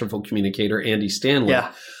 incredibly masterful communicator, Andy Stanley,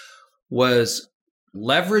 was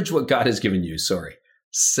leverage what God has given you.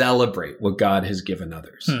 Celebrate what God has given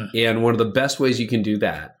others. And one of the best ways you can do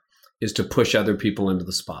that is to push other people into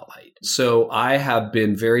the spotlight. So I have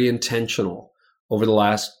been very intentional over the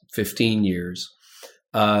last 15 years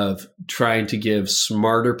of trying to give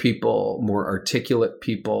smarter people, more articulate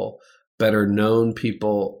people, better known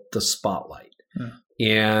people the spotlight.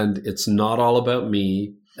 And it's not all about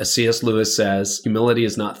me. As C.S. Lewis says, humility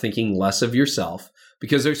is not thinking less of yourself,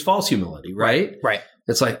 because there's false humility, right? Right.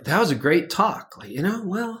 It's like, that was a great talk. Like,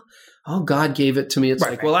 God gave it to me. It's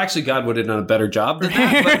well, actually, God would have done a better job than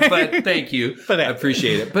that, but thank you. I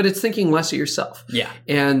appreciate it. But it's thinking less of yourself. Yeah.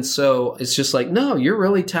 And so it's just like, no, you're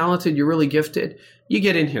really talented. You're really gifted. You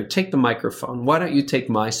get in here, take the microphone. Why don't you take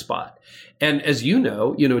my spot? And as you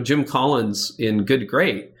know, Jim Collins in Good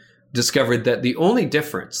Great discovered that the only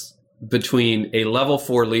difference between a level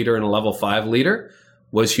 4 leader and a level 5 leader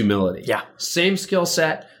was humility. Yeah. Same skill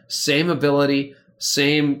set, same ability,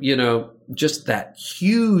 same, just that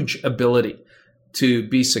huge ability to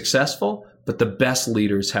be successful. But the best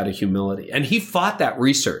leaders had a humility. And he fought that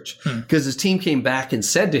research because his team came back and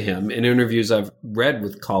said to him in interviews I've read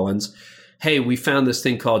with Collins, hey, we found this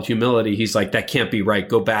thing called humility. He's like, that can't be right.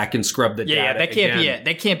 Go back and scrub the data. Yeah, that can't be it.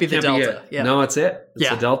 That can't be the delta. No, it's it. It's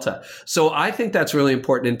the delta. So I think that's really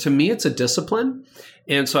important. And to me, it's a discipline.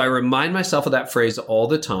 And so I remind myself of that phrase all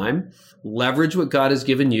the time. Leverage what God has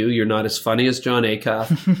given you. You're not as funny as John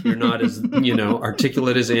Acuff. You're not as,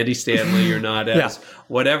 articulate as Andy Stanley. You're not as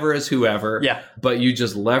whatever as whoever. Yeah. But you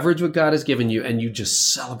just leverage what God has given you and you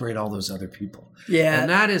just celebrate all those other people. Yeah. And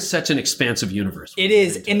that is such an expansive universe. It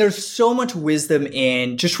is. And there's so much wisdom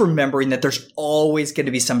in just remembering that there's always going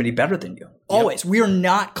to be somebody better than you. Always. Yep. We are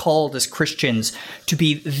not called as Christians to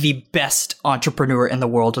be the best entrepreneur in the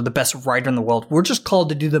world or the best writer in the world. We're just called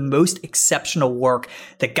to do the most exceptional work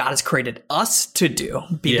that God has created us to do.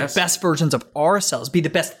 Be the best versions of ourselves. Be the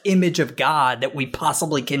best image of God that we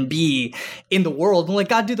possibly can be in the world, and let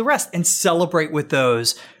God do the rest, and celebrate with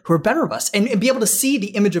those who are better of us, and be able to see the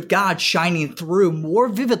image of God shining through more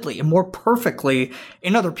vividly and more perfectly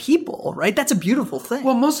in other people, right? That's a beautiful thing.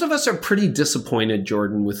 Well, most of us are pretty disappointed,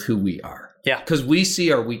 Jordan, with who we are. Yeah. Because we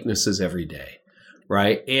see our weaknesses every day,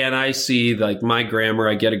 right? And I see like my grammar,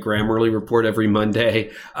 I get a Grammarly report every Monday.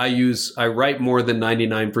 I write more than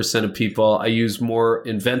 99% of people. I use more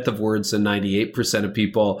inventive words than 98% of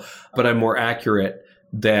people, but I'm more accurate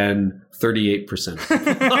than 38%.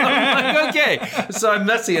 I'm like, okay, so I'm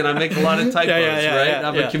messy and I make a lot of typos, right?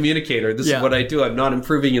 I'm a communicator. This is what I do. I'm not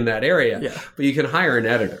improving in that area, but you can hire an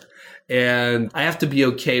editor. And I have to be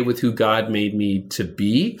okay with who God made me to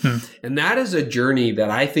be. And that is a journey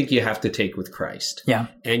that I think you have to take with Christ. Yeah.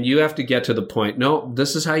 And you have to get to the point, no,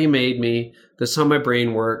 this is how you made me. This is how my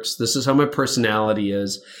brain works. This is how my personality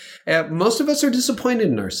is. And most of us are disappointed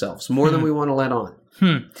in ourselves more than we want to let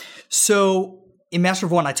on. So in Master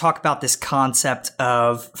of One, I talk about this concept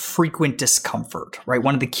of frequent discomfort, right?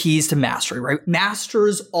 One of the keys to mastery, right?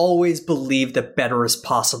 Masters always believe that better is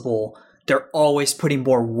possible. They're always putting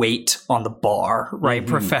more weight on the bar, right?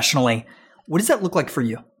 Professionally. What does that look like for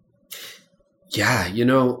you? Yeah.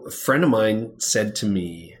 A friend of mine said to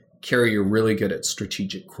me, Carey, you're really good at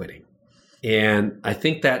strategic quitting. And I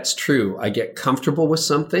think that's true. I get comfortable with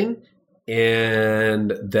something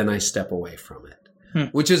and then I step away from it.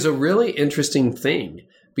 Which is a really interesting thing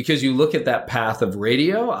because you look at that path of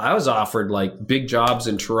radio. I was offered like big jobs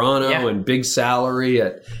in Toronto and big salary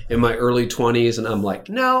in my early 20s. And I'm like,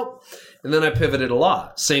 no. And then I pivoted a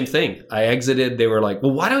lot. Same thing. I exited. They were like,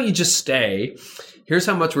 well, why don't you just stay? Here's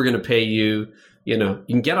how much we're going to pay you. You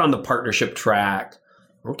can get on the partnership track.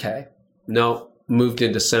 Okay. No, moved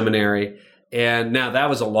into seminary. And now that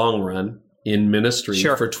was a long run in ministry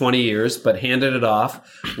for 20 years, but handed it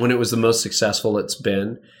off when it was the most successful it's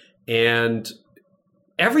been. And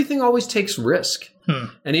everything always takes risk.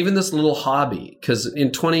 And even this little hobby, because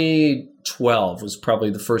in 2012 was probably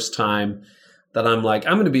the first time that I'm like,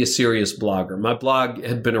 I'm going to be a serious blogger. My blog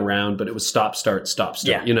had been around, but it was stop, start, stop,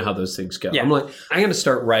 start. Yeah. You know how those things go. Yeah. I'm like, I'm going to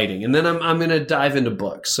start writing. And then I'm going to dive into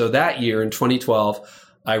books. So that year in 2012,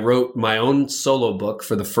 I wrote my own solo book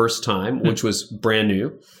for the first time, which was brand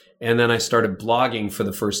new. And then I started blogging for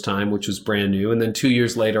the first time, which was brand new. And then 2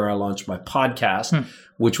 years later, I launched my podcast,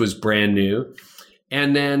 which was brand new.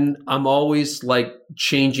 And then I'm always like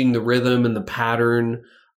changing the rhythm and the pattern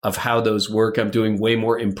of how those work. I'm doing way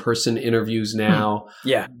more in-person interviews now.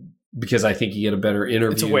 Yeah. Because I think you get a better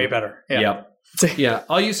interview. It's way better. Yeah. Yeah.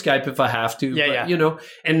 I'll use Skype if I have to. But,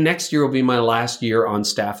 and next year will be my last year on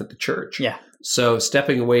staff at the church. Yeah. So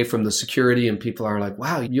stepping away from the security and people are like,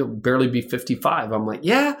 wow, you'll barely be 55. I'm like,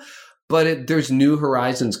 yeah, but there's new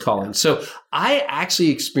horizons calling. So I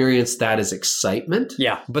actually experienced that as excitement.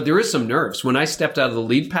 Yeah. But there is some nerves. When I stepped out of the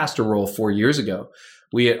lead pastor role 4 years ago,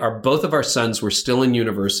 both of our sons were still in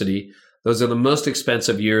university. Those are the most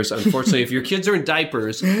expensive years. Unfortunately, if your kids are in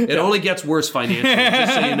diapers, it only gets worse financially,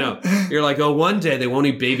 just so you know. You're like, oh, one day they won't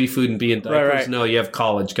eat baby food and be in diapers. Right. No, you have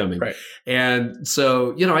college coming. Right. And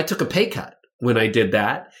so, I took a pay cut when I did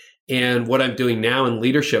that. And what I'm doing now in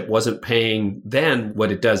leadership wasn't paying then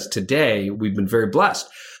what it does today. We've been very blessed.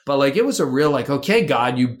 But like, it was a real like, okay,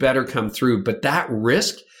 God, you better come through. But that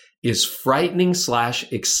risk is frightening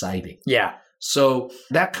 / exciting. Yeah. So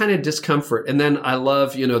that kind of discomfort. And then I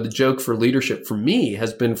love, the joke for leadership for me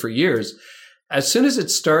has been for years. As soon as it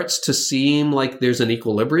starts to seem like there's an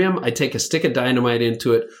equilibrium, I take a stick of dynamite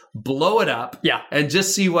into it, blow it up, and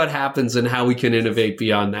just see what happens and how we can innovate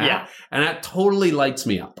beyond that. Yeah. And that totally lights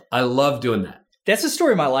me up. I love doing that. That's the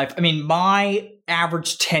story of my life. I mean, my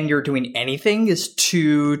average tenure doing anything is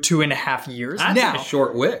 2.5 years. That's now, a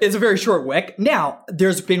short wick. It's a very short wick. Now,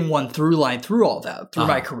 there's been one through line through all that, through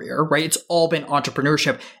my career, right? It's all been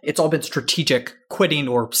entrepreneurship. It's all been strategic quitting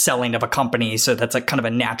or selling of a company. So that's like kind of a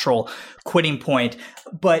natural quitting point.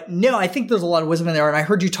 But no, I think there's a lot of wisdom in there. And I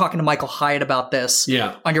heard you talking to Michael Hyatt about this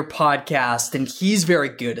on your podcast, and he's very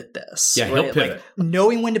good at this. Yeah, right? He'll pivot. Like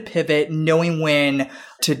knowing when to pivot, knowing when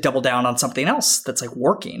to double down on something else that's like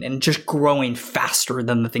working and just growing faster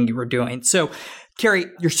than the thing you were doing. So, Carey,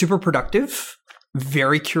 you're super productive,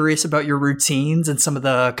 very curious about your routines and some of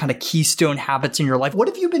the kind of keystone habits in your life. What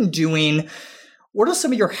have you been doing? What are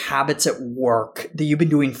some of your habits at work that you've been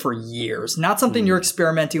doing for years? Not something you're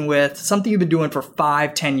experimenting with, something you've been doing for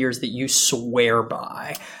 5-10 years that you swear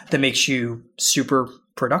by that makes you super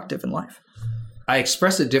productive in life. I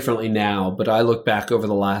express it differently now, but I look back over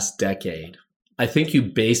the last decade. I think you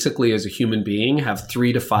basically, as a human being, have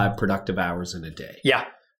 3 to 5 productive hours in a day. Yeah.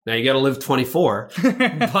 Now, you got to live 24.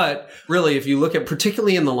 But really, if you look at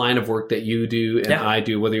particularly in the line of work that you do and I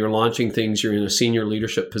do, whether you're launching things, you're in a senior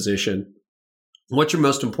leadership position, what's your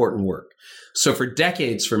most important work? So for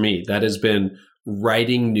decades for me, that has been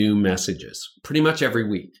writing new messages pretty much every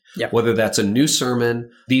week. Yep. Whether that's a new sermon,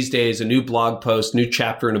 these days, a new blog post, new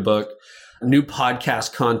chapter in a book, new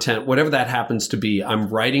podcast content, whatever that happens to be, I'm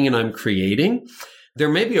writing and I'm creating There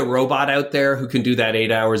may be a robot out there who can do that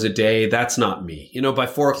 8 hours a day. That's not me. By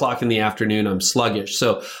 4 o'clock in the afternoon, I'm sluggish.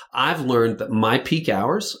 So I've learned that my peak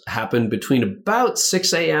hours happen between about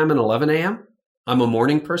 6 a.m. and 11 a.m. I'm a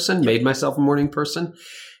morning person, made myself a morning person.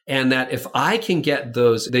 And that if I can get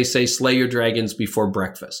those, they say slay your dragons before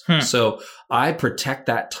breakfast. So I protect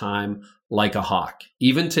that time like a hawk.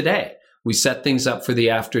 Even today, we set things up for the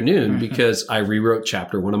afternoon because I rewrote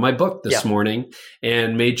chapter 1 of my book this morning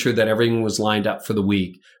and made sure that everything was lined up for the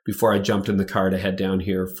week before I jumped in the car to head down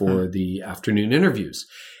here for the afternoon interviews.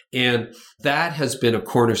 And that has been a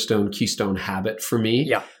cornerstone, keystone habit for me.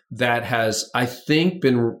 Yeah. That has, I think,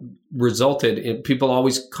 been resulted in people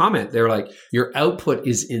always comment. They're like, your output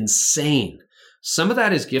is insane. Some of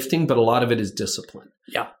that is gifting, but a lot of it is discipline.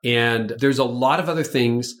 Yeah. And there's a lot of other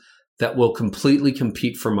things that will completely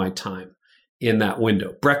compete for my time in that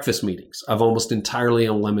window. Breakfast meetings, I've almost entirely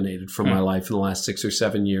eliminated from my life in the last 6 or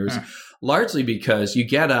 7 years, largely because you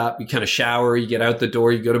get up, you kind of shower, you get out the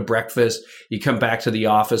door, you go to breakfast, you come back to the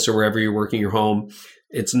office or wherever you're working, your home.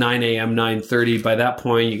 It's 9 a.m., 9:30. By that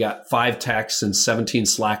point, you got 5 texts and 17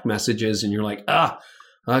 Slack messages, and you're like,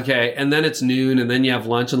 okay. And then it's noon, and then you have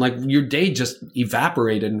lunch, and like your day just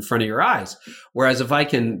evaporated in front of your eyes. Whereas if I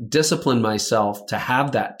can discipline myself to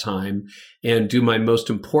have that time and do my most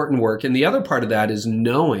important work, and the other part of that is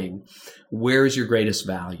knowing where's your greatest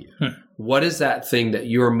value. What is that thing that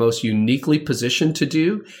you are most uniquely positioned to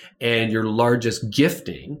do and your largest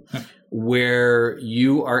gifting where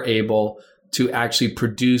you are able to actually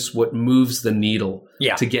produce what moves the needle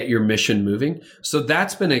to get your mission moving. So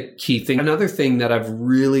that's been a key thing. Another thing that I've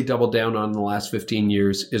really doubled down on in the last 15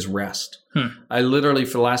 years is rest. I literally,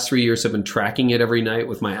 for the last 3 years, have been tracking it every night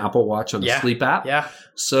with my Apple Watch on the sleep app.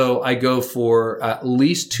 So I go for at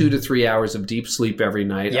least 2 to 3 hours of deep sleep every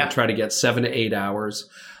night. I try to get 7 to 8 hours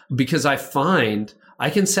because I find I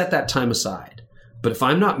can set that time aside. But if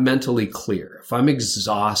I'm not mentally clear, if I'm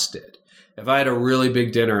exhausted, if I had a really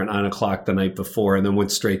big dinner at 9 o'clock the night before and then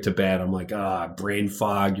went straight to bed, I'm like, brain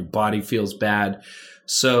fog, your body feels bad.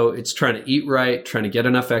 So it's trying to eat right, trying to get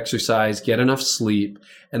enough exercise, get enough sleep,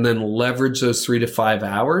 and then leverage those 3 to 5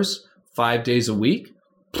 hours, 5 days a week.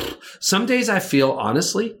 Some days I feel,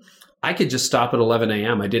 honestly, I could just stop at 11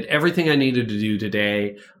 a.m. I did everything I needed to do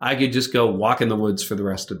today. I could just go walk in the woods for the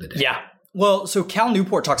rest of the day. Yeah. Well, so Cal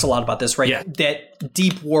Newport talks a lot about this, right? Yeah. That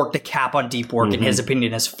deep work, the cap on deep work, in his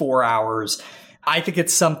opinion, is 4 hours. I think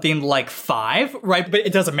it's something like 5, right? But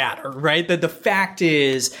it doesn't matter, right? The fact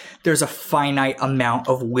is there's a finite amount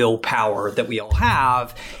of willpower that we all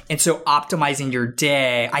have. And so optimizing your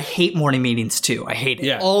day, I hate morning meetings too. I hate it.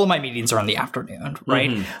 Yeah. All of my meetings are in the afternoon,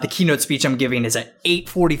 right? The keynote speech I'm giving is at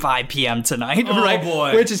 8:45 p.m. tonight, right?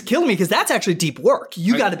 Boy. Which is killing me because that's actually deep work.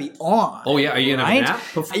 You got to be on. Oh, yeah. Are you going to have a nap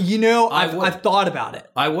before? I've thought about it.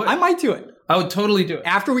 I would. I might do it. I would totally do it.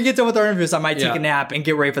 After we get done with our interviews, I might take a nap and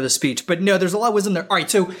get ready for the speech. But no, there's a lot of wisdom there. All right,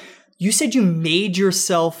 so you said you made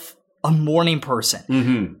yourself a morning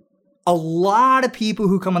person. A lot of people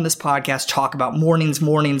who come on this podcast talk about mornings.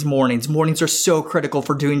 Mornings are so critical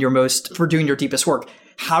for doing your deepest work.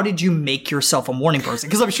 How did you make yourself a morning person?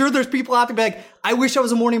 Because I'm sure there's people out there be like, I wish I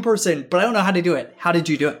was a morning person, but I don't know how to do it. How did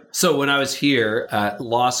you do it? So when I was here at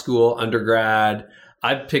law school, undergrad,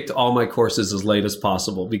 I picked all my courses as late as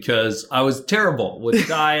possible because I was terrible with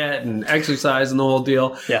diet and exercise and the whole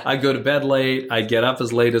deal. Yeah. I'd go to bed late. I'd get up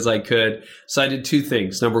as late as I could. So I did 2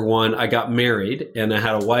 things. Number 1, I got married and I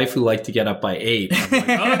had a wife who liked to get up by 8. I'm like,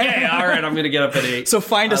 okay, all right, I'm going to get up at 8. So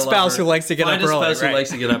find a spouse who likes to get up early. Find a spouse who likes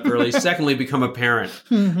to get up early. Secondly, become a parent.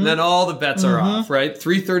 And then all the bets are off, right?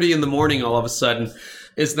 3:30 in the morning all of a sudden.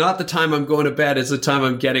 It's not the time I'm going to bed. It's the time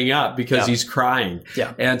I'm getting up because he's crying.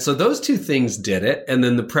 Yeah. And so those 2 things did it. And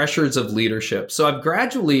then the pressures of leadership. So I've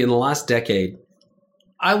gradually, in the last decade,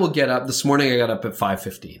 I will get up. This morning I got up at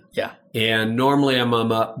 5:15. Yeah. And normally I'm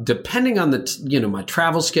up, depending on the, my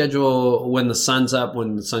travel schedule, when the sun's up,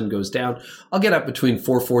 when the sun goes down, I'll get up between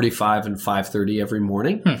 4:45 and 5:30 every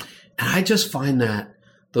morning. And I just find that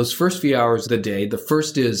those first few hours of the day, the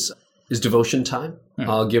first is devotion time.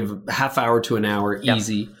 I'll give a half hour to an hour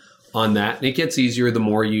easy on that. And it gets easier the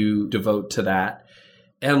more you devote to that.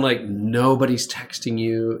 And like nobody's texting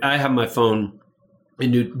you. I have my phone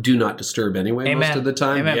in do not disturb anyway most of the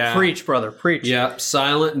time. Amen. Yeah. Preach, brother. Preach. Yeah.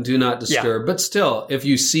 Silent and do not disturb. But still, if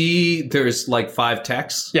you see there's like 5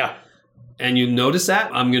 texts. Yeah. And you notice that,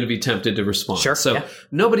 I'm going to be tempted to respond. Sure. So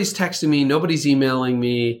nobody's texting me. Nobody's emailing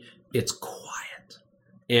me. It's quiet.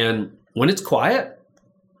 And when it's quiet,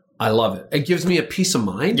 I love it. It gives me a peace of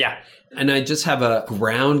mind. Yeah. And I just have a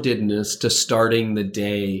groundedness to starting the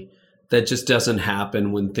day that just doesn't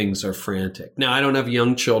happen when things are frantic. Now, I don't have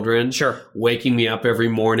young children waking me up every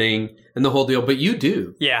morning and the whole deal, but you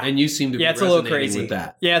do. Yeah. And you seem to be it's a little crazy with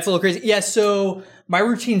that. Yeah, it's a little crazy. Yeah, so my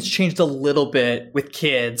routine's changed a little bit with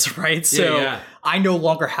kids, right? So I no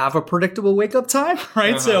longer have a predictable wake up time,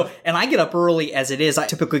 right? So, and I get up early as it is. I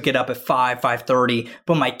typically get up at 5:30,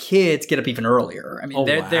 but my kids get up even earlier. I mean,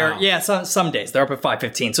 they're some days they're up at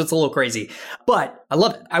 5:15, so it's a little crazy. But I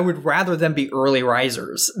love it. I would rather them be early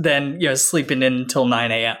risers than, sleeping in until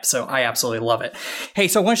 9 a.m. So I absolutely love it. Hey,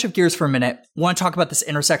 so I want to shift gears for a minute. I want to talk about this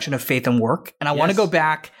intersection of faith and work. And I want to go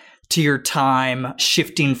back to your time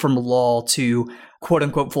shifting from law to quote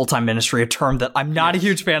unquote full-time ministry, a term that I'm not a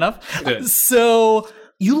huge fan of. So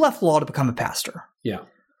you left law to become a pastor. Yeah.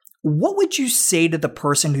 What would you say to the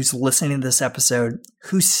person who's listening to this episode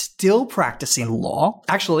who's still practicing law?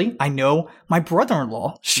 Actually, I know my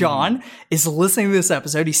brother-in-law, Sean, is listening to this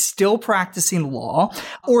episode. He's still practicing law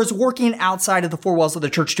or is working outside of the four walls of the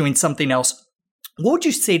church doing something else. What would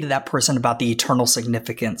you say to that person about the eternal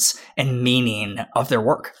significance and meaning of their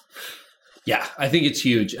work? Yeah, I think it's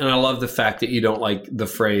huge. And I love the fact that you don't like the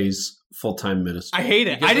phrase full-time ministry. I hate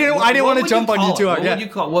it. I didn't want to jump on you too hard.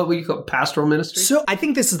 What would you call it? Pastoral ministry? So I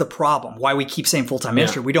think this is the problem, why we keep saying full-time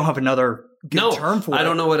ministry. We don't have another good term for it. I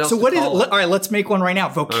don't know what else to call it. All right, let's make one right now.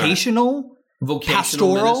 Vocational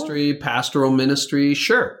pastoral ministry,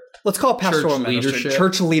 sure. Let's call it pastoral ministry.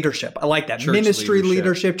 Church leadership. I like that. Ministry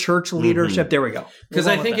leadership, church leadership. There we go. Because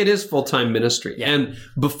I think it is full-time ministry. Yeah. And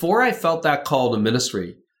before I felt that call to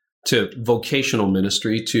ministry, to vocational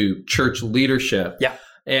ministry, to church leadership. Yeah.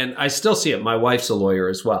 And I still see it. My wife's a lawyer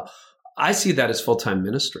as well. I see that as full-time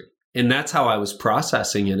ministry. And that's how I was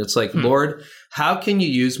processing it. It's like, Lord, how can you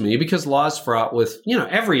use me? Because law is fraught with,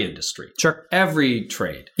 every industry. Sure. Every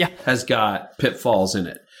trade has got pitfalls in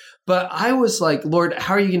it. But I was like, Lord,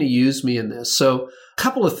 how are you going to use me in this? So a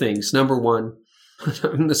couple of things. Number one,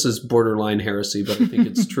 this is borderline heresy, but I think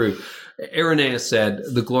it's true. Irenaeus said,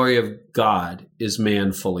 the glory of God is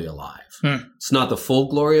man fully alive. It's not the full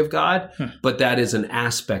glory of God, but that is an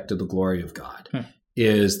aspect of the glory of God,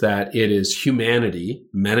 is that it is humanity,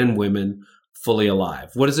 men and women, fully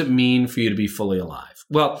alive. What does it mean for you to be fully alive?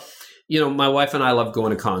 Well, my wife and I love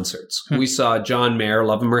going to concerts. We saw John Mayer,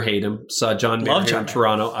 love him or hate him, saw John Mayer here in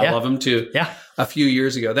Toronto. I love him too. Yeah. A few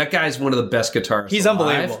years ago. That guy's one of the best guitarists He's alive.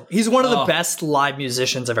 Unbelievable. He's one of the best live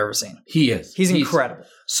musicians I've ever seen. He is. He's incredible.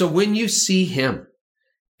 So when you see him,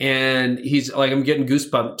 and he's like, I'm getting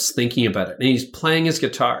goosebumps thinking about it, and he's playing his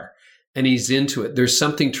guitar, and he's into it. There's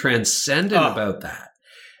something transcendent about that.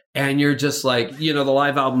 And you're just like, the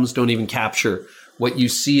live albums don't even capture what you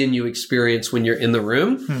see and you experience when you're in the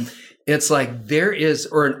room. It's like there is,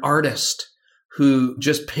 or an artist who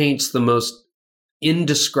just paints the most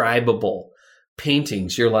indescribable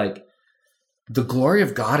paintings. You're like, the glory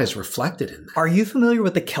of God is reflected in that. Are you familiar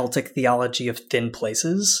with the Celtic theology of thin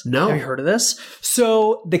places? No. Have you heard of this?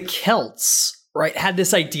 So the Celts, right, had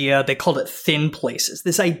this idea, they called it thin places.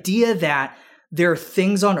 This idea that there are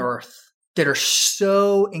things on earth that are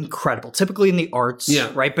so incredible, typically in the arts,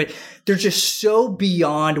 right? But they're just so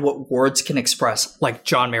beyond what words can express, like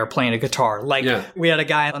John Mayer playing a guitar. We had a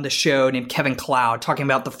guy on the show named Kevin Cloud talking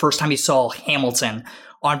about the first time he saw Hamilton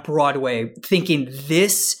on Broadway, thinking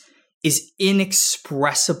this is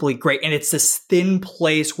inexpressibly great. And it's this thin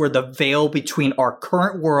place where the veil between our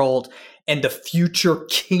current world and the future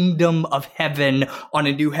kingdom of heaven on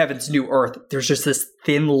a new heavens, new earth, there's just this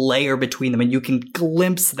thin layer between them, and you can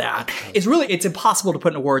glimpse that. It's impossible to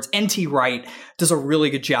put into words. N.T. Wright does a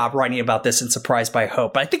really good job writing about this in Surprised by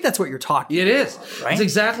Hope. But I think that's what you're talking about. It is. Right? It's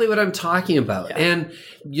exactly what I'm talking about. Yeah. And,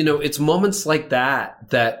 it's moments like that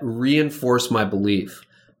that reinforce my belief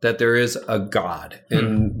that there is a God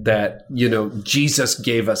and that, Jesus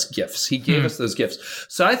gave us gifts. He gave us those gifts.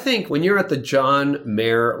 So I think when you're at the John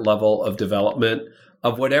Mayer level of development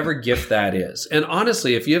of whatever gift that is, and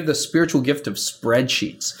honestly, if you have the spiritual gift of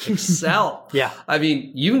spreadsheets, Excel, I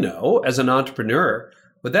mean, as an entrepreneur,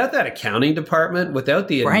 without that accounting department, without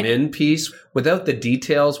the admin piece, without the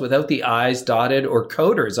details, without the I's dotted, or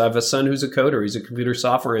coders. I have a son who's a coder. He's a computer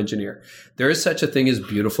software engineer. There is such a thing as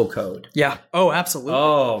beautiful code. Yeah. Oh, absolutely.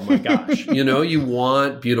 Oh, my gosh. You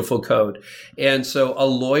want beautiful code. And so a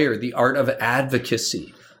lawyer, the art of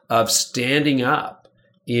advocacy, of standing up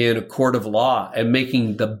in a court of law and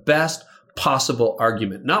making the best possible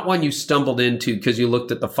argument, not one you stumbled into because you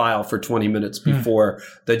looked at the file for 20 minutes before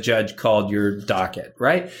the judge called your docket,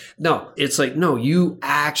 right? No, it's like, no, you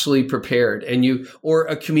actually prepared, or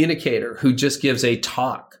a communicator who just gives a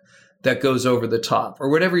talk that goes over the top, or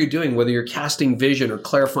whatever you're doing, whether you're casting vision or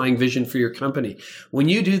clarifying vision for your company. When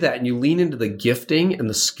you do that and you lean into the gifting and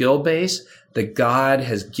the skill base that God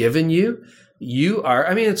has given you, you are,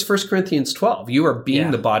 I mean, it's 1 Corinthians 12. You are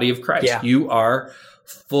being the body of Christ. Yeah. You are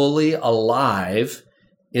fully alive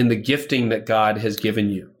in the gifting that God has given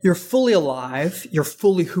you. You're fully alive. You're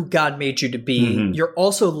fully who God made you to be. Mm-hmm. You're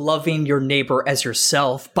also loving your neighbor as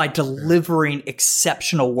yourself by delivering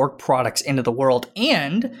exceptional work products into the world.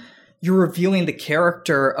 And you're revealing the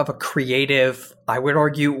character of a creative, I would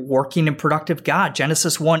argue, working and productive God.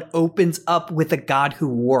 Genesis 1 opens up with a God who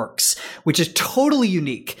works, which is totally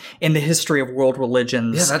unique in the history of world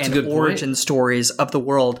religions and origin stories of the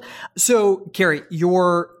world. So, Carey,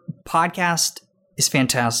 your podcast is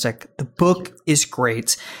fantastic. The book is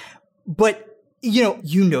great. But,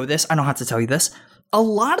 you know this. I don't have to tell you this. A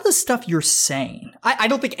lot of the stuff you're saying, I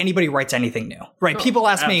don't think anybody writes anything new, right? No, people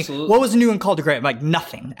ask me, what was new and called to great? I'm like,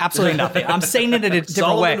 nothing. Absolutely nothing. I'm saying it in a different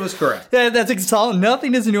Solomon way. Solomon was correct. That's Solomon.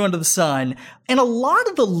 Nothing is new under the sun. And a lot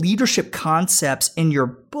of the leadership concepts in your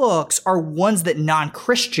books are ones that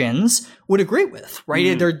non-Christians would agree with,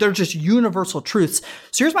 right? Mm. They're just universal truths.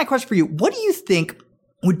 So here's my question for you. What do you think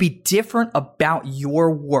would be different about your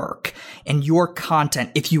work and your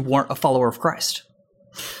content if you weren't a follower of Christ?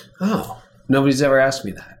 Oh. Nobody's ever asked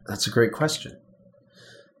me that. That's a great question.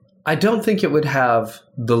 I don't think it would have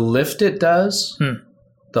the lift it does,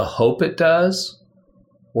 the hope it does,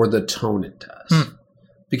 or the tone it does.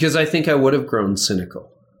 Because I think I would have grown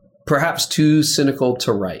cynical. Perhaps too cynical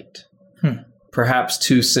to write. Perhaps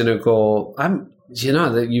too cynical.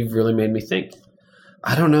 That you've really made me think.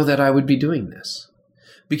 I don't know that I would be doing this.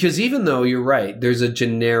 Because even though you're right, there's a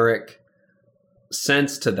generic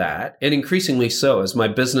sense to that, and increasingly so. As my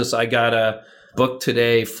business, I got a book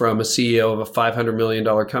today from a CEO of a $500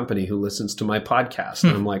 million company who listens to my podcast.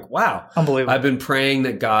 And I'm like, wow, unbelievable. I've been praying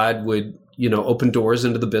that God would, open doors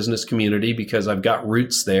into the business community because I've got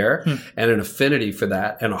roots there and an affinity for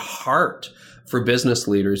that and a heart for business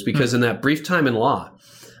leaders. Because in that brief time in law,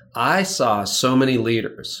 I saw so many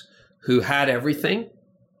leaders who had everything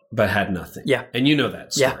but had nothing. Yeah. And you know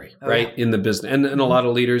that story, right? Yeah. In the business. And a lot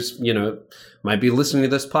of leaders, might be listening to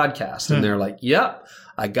this podcast and they're like, yep,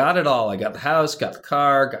 I got it all. I got the house, got the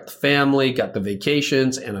car, got the family, got the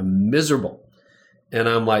vacations, and I'm miserable. And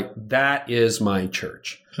I'm like, that is my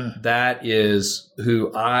church. That is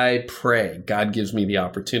who I pray God gives me the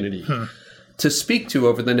opportunity to speak to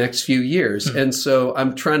over the next few years. And so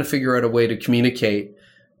I'm trying to figure out a way to communicate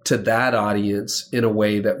to that audience in a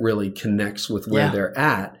way that really connects with where they're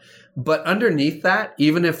at. But underneath that,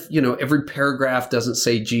 even if, every paragraph doesn't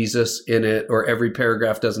say Jesus in it or every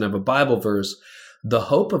paragraph doesn't have a Bible verse, the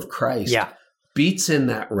hope of Christ beats in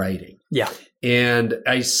that writing. Yeah. And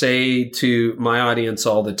I say to my audience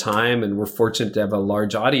all the time, and we're fortunate to have a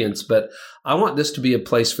large audience, but I want this to be a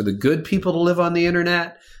place for the good people to live on the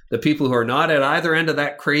internet, the people who are not at either end of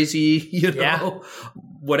that crazy,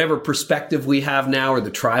 whatever perspective we have now, or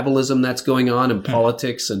the tribalism that's going on in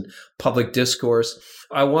politics and public discourse.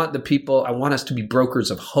 I want us to be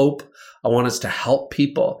brokers of hope. I want us to help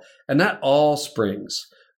people. And that all springs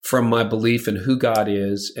from my belief in who God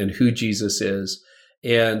is and who Jesus is.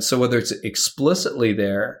 And so whether it's explicitly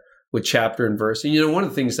there with chapter and verse, and one of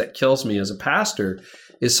the things that kills me as a pastor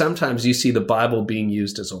is sometimes you see the Bible being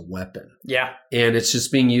used as a weapon. Yeah. And it's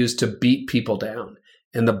just being used to beat people down.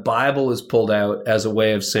 And the Bible is pulled out as a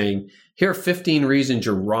way of saying, here are 15 reasons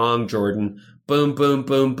you're wrong, Jordan. Boom, boom,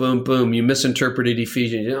 boom, boom, boom. You misinterpreted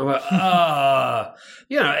Ephesians.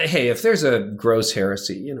 Hey, if there's a gross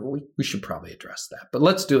heresy, we should probably address that. But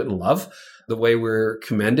let's do it in love, the way we're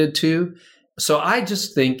commended to. So I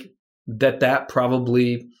just think that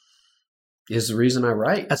probably is the reason I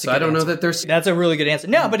write. I don't know that there's... That's a really good answer.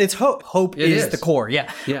 No, but it's hope. Hope is the core.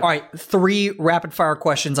 Yeah. All right. 3 rapid fire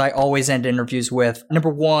questions I always end interviews with. Number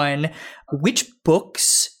 1, which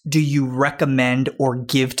books do you recommend or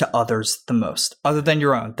give to others the most? Other than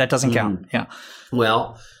your own. That doesn't count. Yeah.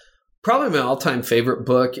 Well, probably my all-time favorite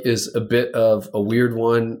book is a bit of a weird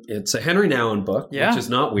one. It's a Henry Nouwen book, which is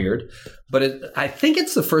not weird, but I think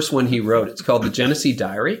it's the first one he wrote. It's called The Genesee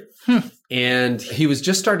Diary. And he was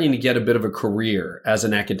just starting to get a bit of a career as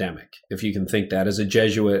an academic, if you can think that, as a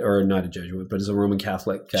Jesuit, or not a Jesuit, but as a Roman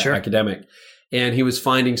Catholic academic. And he was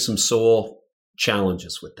finding some soul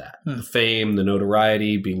challenges with that. The fame, the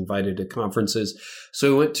notoriety, being invited to conferences.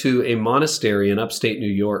 So he went to a monastery in upstate New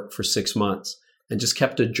York for 6 months and just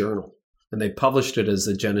kept a journal. And they published it as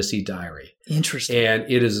the Genesee Diary. Interesting. And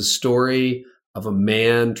it is a story of a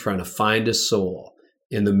man trying to find his soul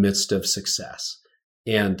in the midst of success.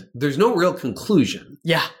 And there's no real conclusion.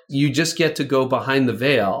 Yeah. You just get to go behind the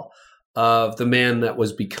veil of the man that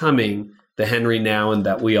was becoming the Henry Nouwen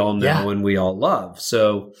that we all know and we all love.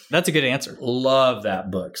 So that's a good answer. Love that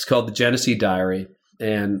book. It's called The Genesee Diary.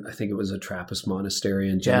 And I think it was a Trappist monastery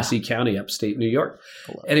in Genesee County, upstate New York.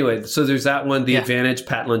 Anyway, so there's that one, The Advantage,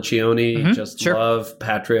 Pat Lencioni. Love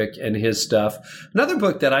Patrick and his stuff. Another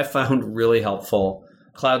book that I found really helpful,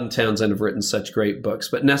 Cloud and Townsend have written such great books,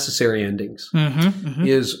 but Necessary Endings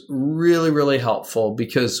is really, really helpful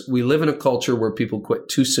because we live in a culture where people quit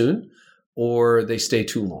too soon or they stay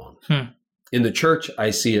too long. In the church, I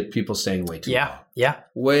see it, people staying way too long.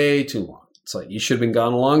 Way too long. It's like, you should have been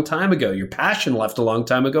gone a long time ago. Your passion left a long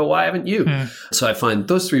time ago. Why haven't you? So I find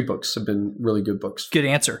those 3 books have been really good books. Good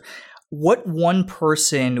answer. What one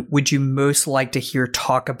person would you most like to hear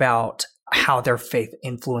talk about how their faith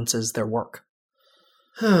influences their work?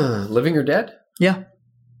 Living or dead? Yeah.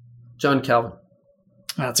 John Calvin.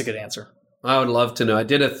 That's a good answer. I would love to know. I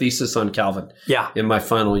did a thesis on Calvin in my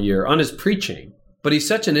final year on his preaching. But he's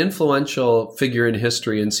such an influential figure in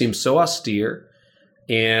history and seems so austere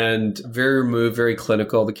and very removed, very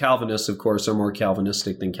clinical. The Calvinists, of course, are more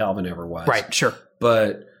Calvinistic than Calvin ever was. Right, sure.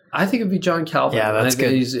 But I think it'd be John Calvin. Yeah, that's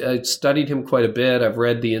good. I studied him quite a bit. I've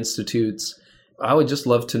read the Institutes. I would just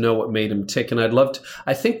love to know what made him tick. And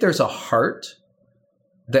I think there's a heart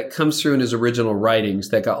that comes through in his original writings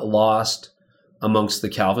that got lost amongst the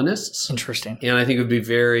Calvinists. Interesting. And I think it would be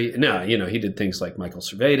he did things like Michael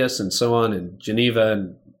Servetus and so on, and Geneva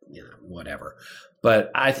and whatever.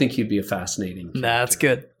 But I think he'd be a fascinating character. That's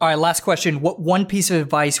good. All right, last question. What one piece of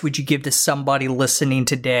advice would you give to somebody listening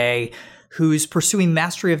today who's pursuing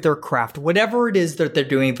mastery of their craft, whatever it is that they're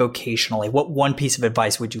doing vocationally? What one piece of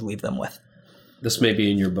advice would you leave them with? This may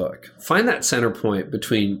be in your book. Find that center point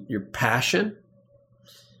between your passion,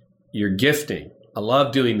 your gifting. I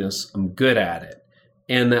love doing this. I'm good at it.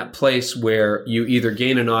 And that place where you either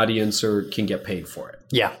gain an audience or can get paid for it.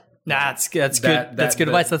 Yeah. That's good. That's good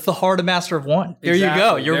advice. That's the heart of Master of One. There you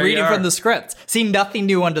go. You're reading from the script. See, nothing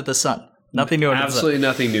new under the sun. Nothing new under the sun. Absolutely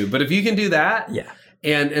nothing new. But if you can do that,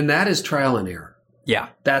 and that is trial and error. Yeah.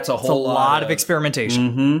 That's a whole lot of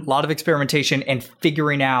experimentation. A lot of experimentation and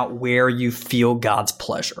figuring out where you feel God's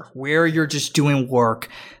pleasure, where you're just doing work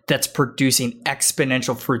that's producing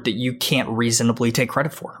exponential fruit that you can't reasonably take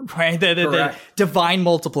credit for, right? The divine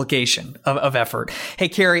multiplication of effort. Hey,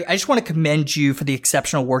 Carey, I just want to commend you for the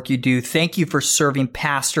exceptional work you do. Thank you for serving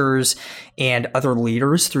pastors and other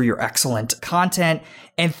leaders through your excellent content.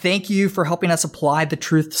 And thank you for helping us apply the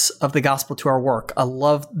truths of the gospel to our work. I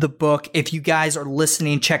love the book. If you guys are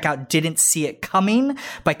listening, check out Didn't See It Coming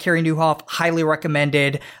by Carey Nieuwhof. Highly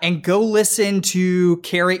recommended. And go listen to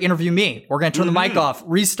Carey interview me. We're going to turn the mic off,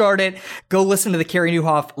 restart it. Go listen to the Carey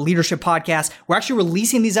Nieuwhof Leadership Podcast. We're actually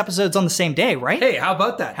releasing these episodes on the same day, right? Hey, how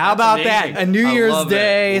about that? How about that? A New Year's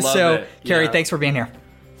Day. So, Carey, thanks for being here.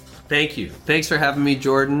 Thank you. Thanks for having me,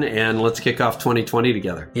 Jordan. And let's kick off 2020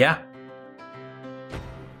 together. Yeah.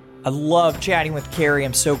 I love chatting with Carey.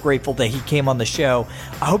 I'm so grateful that he came on the show.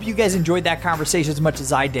 I hope you guys enjoyed that conversation as much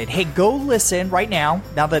as I did. Hey, go listen right now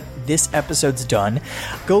that this episode's done.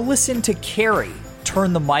 Go listen to Carey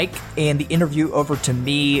turn the mic and the interview over to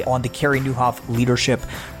me on the Carey Nieuwhof Leadership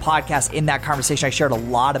Podcast. In that conversation, I shared a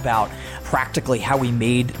lot about practically how we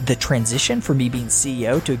made the transition from me being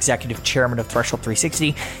CEO to executive chairman of Threshold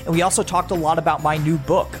 360. And we also talked a lot about my new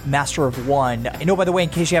book, Master of One. And by the way, in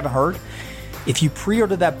case you haven't heard, if you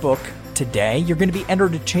pre-order that book today, you're going to be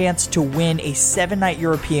entered a chance to win a 7-night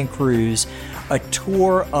European cruise, a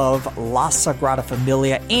tour of La Sagrada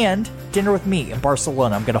Familia, and dinner with me in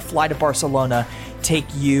Barcelona. I'm going to fly to Barcelona, take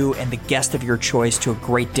you and the guest of your choice to a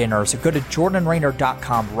great dinner. So go to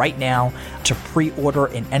jordanraynor.com right now to pre-order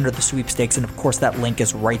and enter the sweepstakes. And of course, that link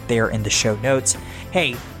is right there in the show notes.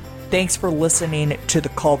 Hey, thanks for listening to The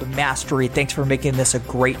Call to Mastery. Thanks for making this a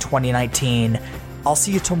great 2019. I'll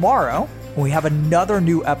see you tomorrow when we have another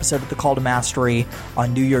new episode of The Call to Mastery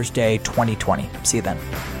on New Year's Day 2020. See you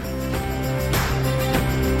then.